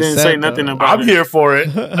didn't- all she didn't said, say nothing though. about I'm it. here for it.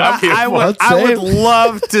 I'm here I for would, it. I'd I would say-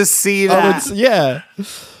 love to see that. Yeah.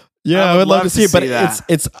 Yeah, I would love to see it, but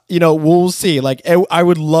it's we'll see. Like I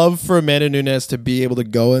would love for Amanda Nunes to be able to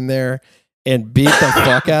go in there and beat the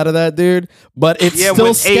fuck out of that dude, but it's Yeah, still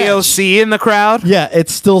with sketch. AOC in the crowd. Yeah,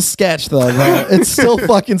 it's still sketch though. Bro. It's still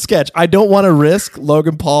fucking sketch. I don't want to risk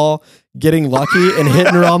Logan Paul getting lucky and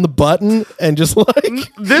hitting her on the button and just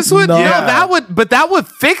like This would, No. that would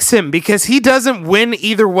fix him because he doesn't win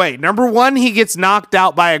either way. Number 1, he gets knocked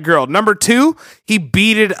out by a girl. Number 2, he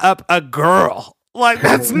beated up a girl. Like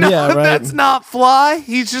that's not Yeah, right. that's not fly.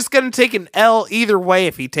 He's just gonna take an L either way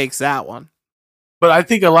if he takes that one. But I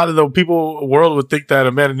think a lot of the world would think that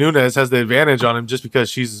Amanda Nunes has the advantage on him just because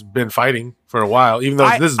she's been fighting for a while, even though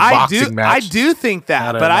this is boxing match. I do think that,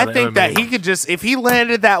 Not a- but I not a think that MMA. he could just, if he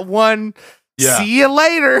landed that one, Yeah. see you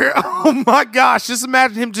later. Oh my gosh. Just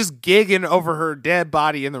imagine him just gigging over her dead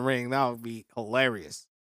body in the ring. That would be hilarious.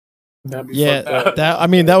 That'd be Yeah, fucked up.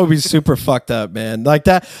 that would be super fucked up, man. Like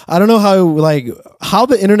that, I don't know how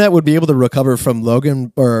the internet would be able to recover from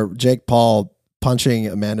Logan or Jake Paul punching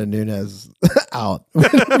Amanda Nunes out.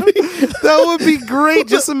 That would be great.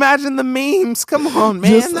 Just imagine the memes. Come on,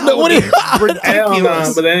 man. Just- That no, what would do be you-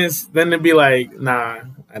 ridiculous. But then it'd be like, nah,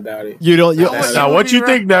 I doubt it. You don't. You, Now, what you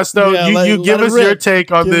think, Nesto? Yeah, you give let us it rip. your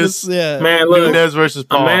take on Give this. us- yeah. Man, look, Nunes versus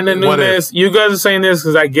Paul. Amanda What if? Nunes. You guys are saying this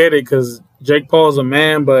because I get it. Because Jake Paul's a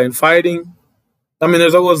man, but in fighting, I mean,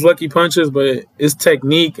 there's always lucky punches, but it's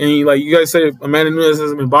technique. And you guys say Amanda Nunes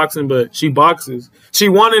hasn't been boxing, but she boxes. She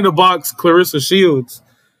wanted to box Clarissa Shields,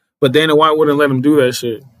 but Dana White wouldn't let him do that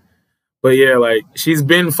shit. But yeah, like she's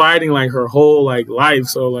been fighting like her whole like life,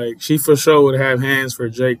 so like she for sure would have hands for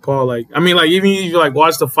Jake Paul. Like I mean, like even if you like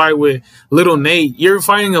watch the fight with little Nate, you're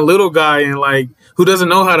fighting a little guy and like who doesn't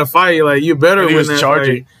know how to fight. Like you better And he win was that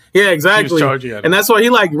charging. fight. Yeah, exactly. charging at him. And that's why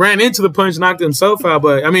he like ran into the punch, knocked himself out.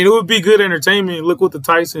 But I mean, it would be good entertainment. Look what the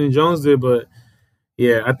Tyson and Jones did. But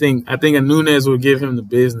yeah, I think a Nunes would give him the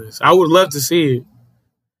business. I would love to see it.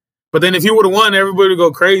 But then if he would have won, everybody would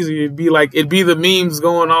go crazy. It'd be the memes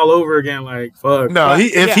going all over again. Like fuck. No,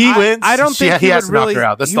 if he wins, I don't think he he has would to knock really. her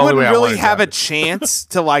out. That's he the only way wouldn't I really want it to have a happen. chance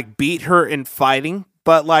to like beat her in fighting,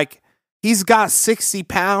 but like he's got 60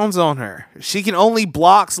 pounds on her. She can only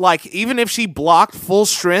blocks like even if she blocked full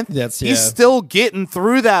strength, That's- he's yeah. still getting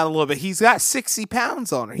through that a little bit. He's got 60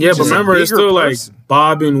 pounds on her. He's Yeah, but just a remember, it's bigger still person. like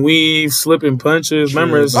bob and weave, slipping punches.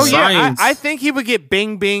 Remember, it's Oh yeah, science. I think he would get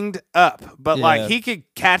binged up, but Yeah. like he could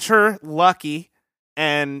catch her lucky,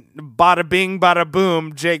 and bada bing, bada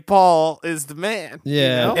boom. Jake Paul is the man.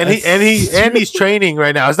 Yeah. you know? And he's training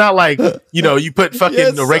right now. It's not like you put fucking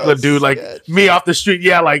Yes, a regular so dude like sketch. me off the street.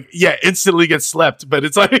 Yeah, instantly gets slept. But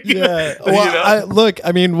it's like Yeah. you Well, know?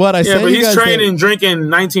 I mean, what I yeah, say. but you he's guys training, drinking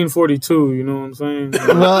 1942. You know what I'm saying?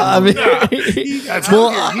 Well, I mean,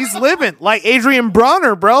 Well, he's living like Adrian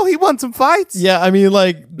Bronner, bro. He won some fights. yeah, I mean,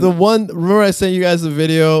 like the one. Remember, I sent you guys a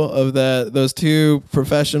video of those two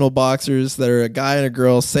professional boxers that are a guy and a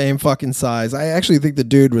girl, same fucking size. I actually think the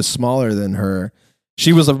dude was smaller than her.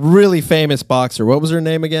 She was a really famous boxer. What was her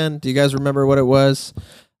name again? Do you guys remember what it was?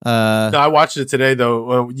 No, I watched it today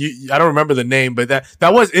though. I don't remember the name, but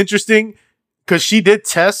that was interesting because she did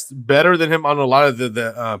test better than him on a lot of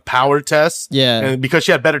the power tests. Yeah. and because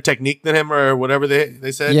she had better technique than him or whatever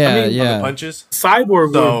they said. Yeah, on the yeah. punches.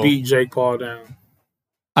 Cyborg So- would beat Jake Paul down.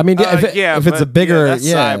 I mean, if it's but, a bigger, that's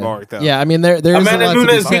yeah, Cyborg, though. yeah. I mean, there's Amanda a lot to be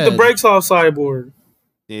Nunes beat the said. brakes off Cyborg.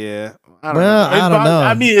 Yeah. I don't Well, know. I don't know.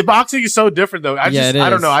 I mean, boxing is so different though. Yeah, it I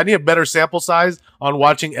don't is. know. I need a better sample size on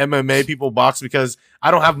watching MMA people box because I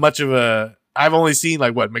don't have much of a. I've only seen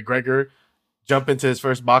like McGregor jump into his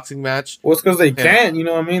first boxing match. Well, it's because they can't. You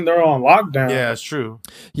know what I mean? They're on lockdown. Yeah, it's true.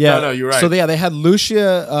 Yeah, No, you're right. So they had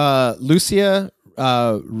Lucia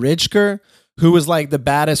Ridger, who was like the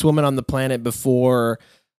baddest woman on the planet before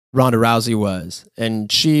Ronda Rousey was,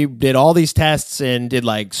 and she did all these tests and did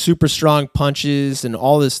like super strong punches and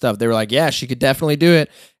all this stuff. They were like, yeah, she could definitely do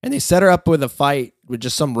it, and they set her up with a fight with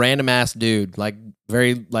just some random ass dude, like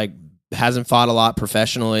very like hasn't fought a lot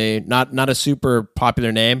professionally, not a super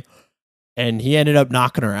popular name, and he ended up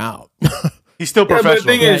knocking her out. He's still Yeah, but the professional.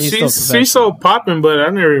 thing Yeah, is, he's still she's so popping, but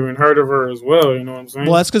I never even heard of her as well. You know what I'm saying?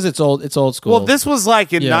 Well, that's because it's old school. Well, this was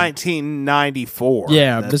like in Yeah. 1994.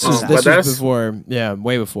 Yeah, That's this was what but this that's- was before. Yeah,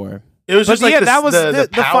 way before. It was But just like yeah, the, that was the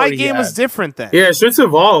power fight he game was had. different then. yeah, shit's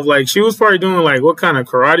evolved. Like she was probably doing like what kind of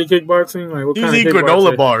karate kickboxing? Like what He was kind eating of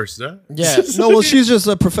granola kickboxing? bars. Huh? Yeah. No, well, she's just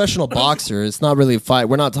a professional boxer. It's not really a fight.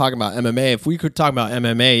 We're not talking about MMA. If we could talk about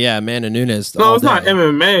MMA, yeah, Amanda Nunes. No, all it's not day.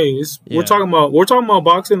 MMA. It's, Yeah. we're talking about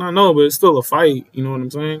boxing. I know, but it's still a fight. You know what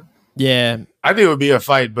I'm saying? Yeah. I think it would be a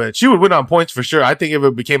fight, but she would win on points for sure. I think if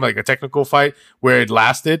it became like a technical fight where it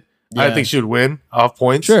lasted, I Yeah. think she would win off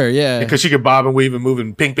points. Sure. Yeah. Because she could bob and weave and move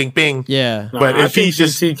and ping, ping, ping. Yeah. But I if think he she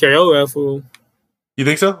just- TKO that fool. You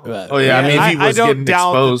think so? Right. Oh yeah, I mean, if he was I don't getting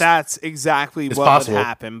doubt exposed. that's exactly It's what possible. would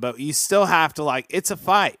happen, but you still have to like it's a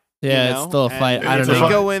fight. Yeah, you it's know? still a And fight. I if don't they know.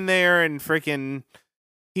 go in there and freaking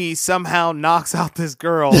he somehow knocks out this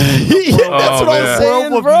girl. Yeah, that's Oh, what I'm man. saying,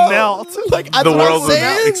 World would bro. melt. Like that's The what world I'm would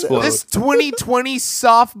saying. explode. This 2020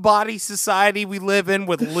 soft body society we live in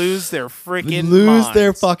would lose their freaking Lose minds.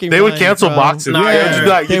 their fucking. They would minds, cancel bro. boxing. Nah, They would just be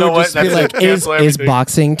like, They you know would what? just be That's like, it. Cancel is everything.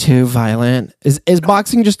 boxing too violent? Is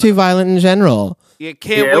boxing just too violent in general? You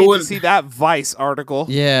can't Yeah, it wait would- to see that Vice article.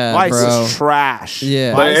 Yeah, Vice bro. is trash.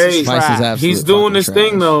 Yeah. But Vice hey, is Vice is trash. absolute He's doing fucking this thing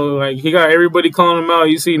trash. though. Like he got everybody calling him out.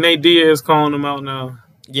 You see Nate Diaz calling him out now.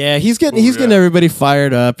 Yeah, he's getting yeah. everybody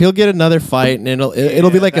fired up. He'll get another fight, and it'll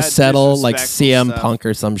be like a that settle, like disrespectful CM stuff. Punk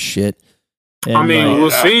or some shit. And, I mean,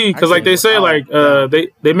 we'll see. Because like they say, like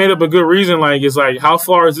they made up a good reason. Like it's like, how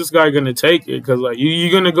far is this guy gonna take it? Because like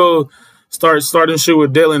you're gonna go starting shit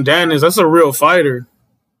with Dylan Dennis. That's a real fighter.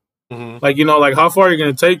 Mm-hmm. Like, you know, like how far are you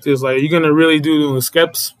gonna take this? Like, are you gonna really do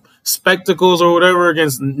spectacles or whatever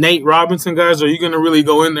against Nate Robinson guys? Or are you gonna really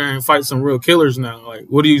go in there and fight some real killers now? Like,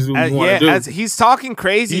 what do you want to do? As he's talking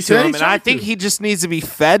crazy to him, and I think he just needs to be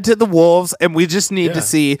fed to the wolves, and we just need to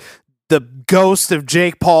see the ghost of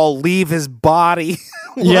Jake Paul leave his body.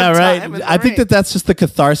 Yeah, right. I think that's just the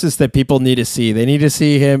catharsis that people need to see. They need to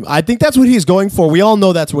see him. I think that's what he's going for. We all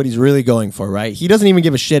know that's what he's really going for, right? He doesn't even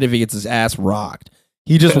give a shit if he gets his ass rocked.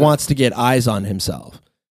 He just wants to get eyes on himself.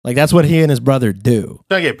 Like, that's what he and his brother do.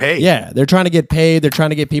 Trying to get paid. Yeah, they're trying to get paid. They're trying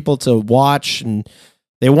to get people to watch, and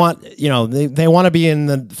they want, you know, they want to be in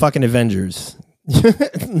the fucking Avengers.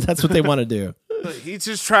 That's what they want to do. He's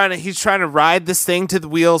just trying to ride this thing to the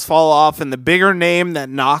wheels fall off, and the bigger name that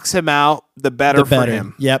knocks him out, the better for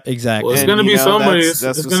him. Yep, exactly. Well, it's going to be somebody.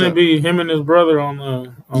 It's going to be him and his brother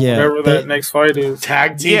on whatever that next fight is.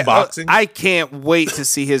 Tag team boxing. I can't wait to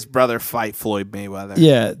see his brother fight Floyd Mayweather.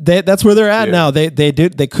 Yeah, that's where they're at now. They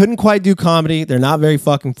couldn't quite do comedy. They're not very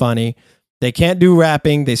fucking funny. They can't do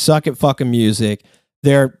rapping. They suck at fucking music.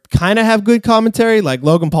 They're kind of have good commentary. Like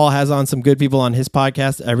Logan Paul has on some good people on his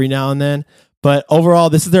podcast every now and then. But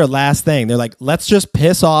overall, this is their last thing. They're like, let's just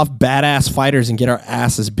piss off badass fighters and get our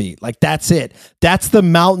asses beat. Like, that's it. That's the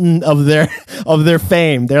mountain of their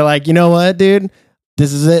fame. They're like, you know what, dude?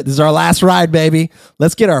 This is it. This is our last ride, baby.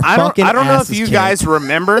 Let's get our fucking I don't know if asses you kicked. guys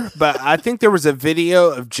remember, but I think there was a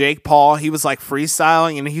video of Jake Paul. He was like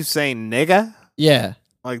freestyling and he was saying nigga. Yeah.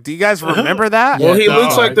 Like, do you guys remember that? Well, he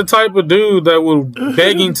looks like the type of dude that would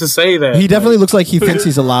begging to say that. He definitely looks like he thinks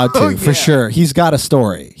he's allowed to, for sure. He's got a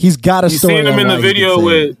story. He's got a story. You seen him in the video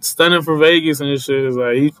with it. Stunning for Vegas and shit. It's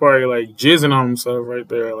like, he's probably like jizzing on himself right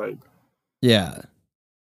there. Like, yeah.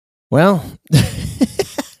 Well,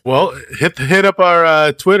 hit up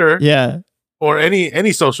our Twitter. Yeah. Or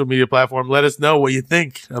any social media platform. Let us know what you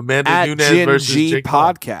think. Amanda at Nunes Gen versus G Jake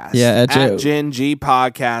Paul. Podcast. Yeah, at Gen G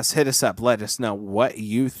Podcast. Hit us up. Let us know what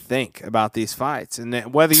you think about these fights, and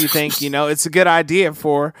then whether you think it's a good idea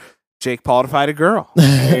for Jake Paul to fight a girl.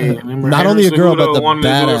 hey, not only a girl, but the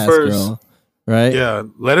badass girl. Right? Yeah.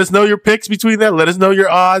 Let us know your picks between that. Let us know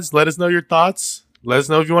your odds. Let us know your thoughts. Let us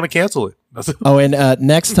know if you want to cancel it. Oh, and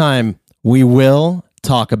next time we will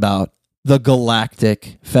talk about the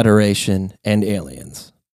Galactic Federation and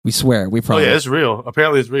aliens. We swear. We promise. Oh, yeah, it's real.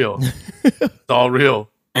 Apparently it's real. It's all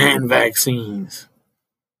real. And vaccines.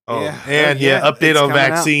 Oh, and update on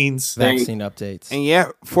vaccines. Vaccine updates.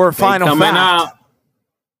 And for a final fact,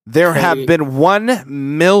 there have been 1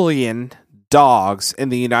 million dogs in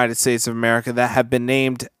the United States of America that have been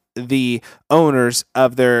named the owners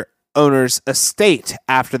of their owner's estate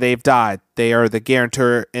after they've died. They are the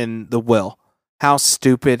guarantor in the will. How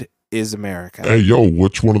stupid is America? Hey, yo,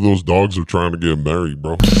 which one of those dogs are trying to get married,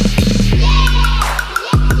 bro?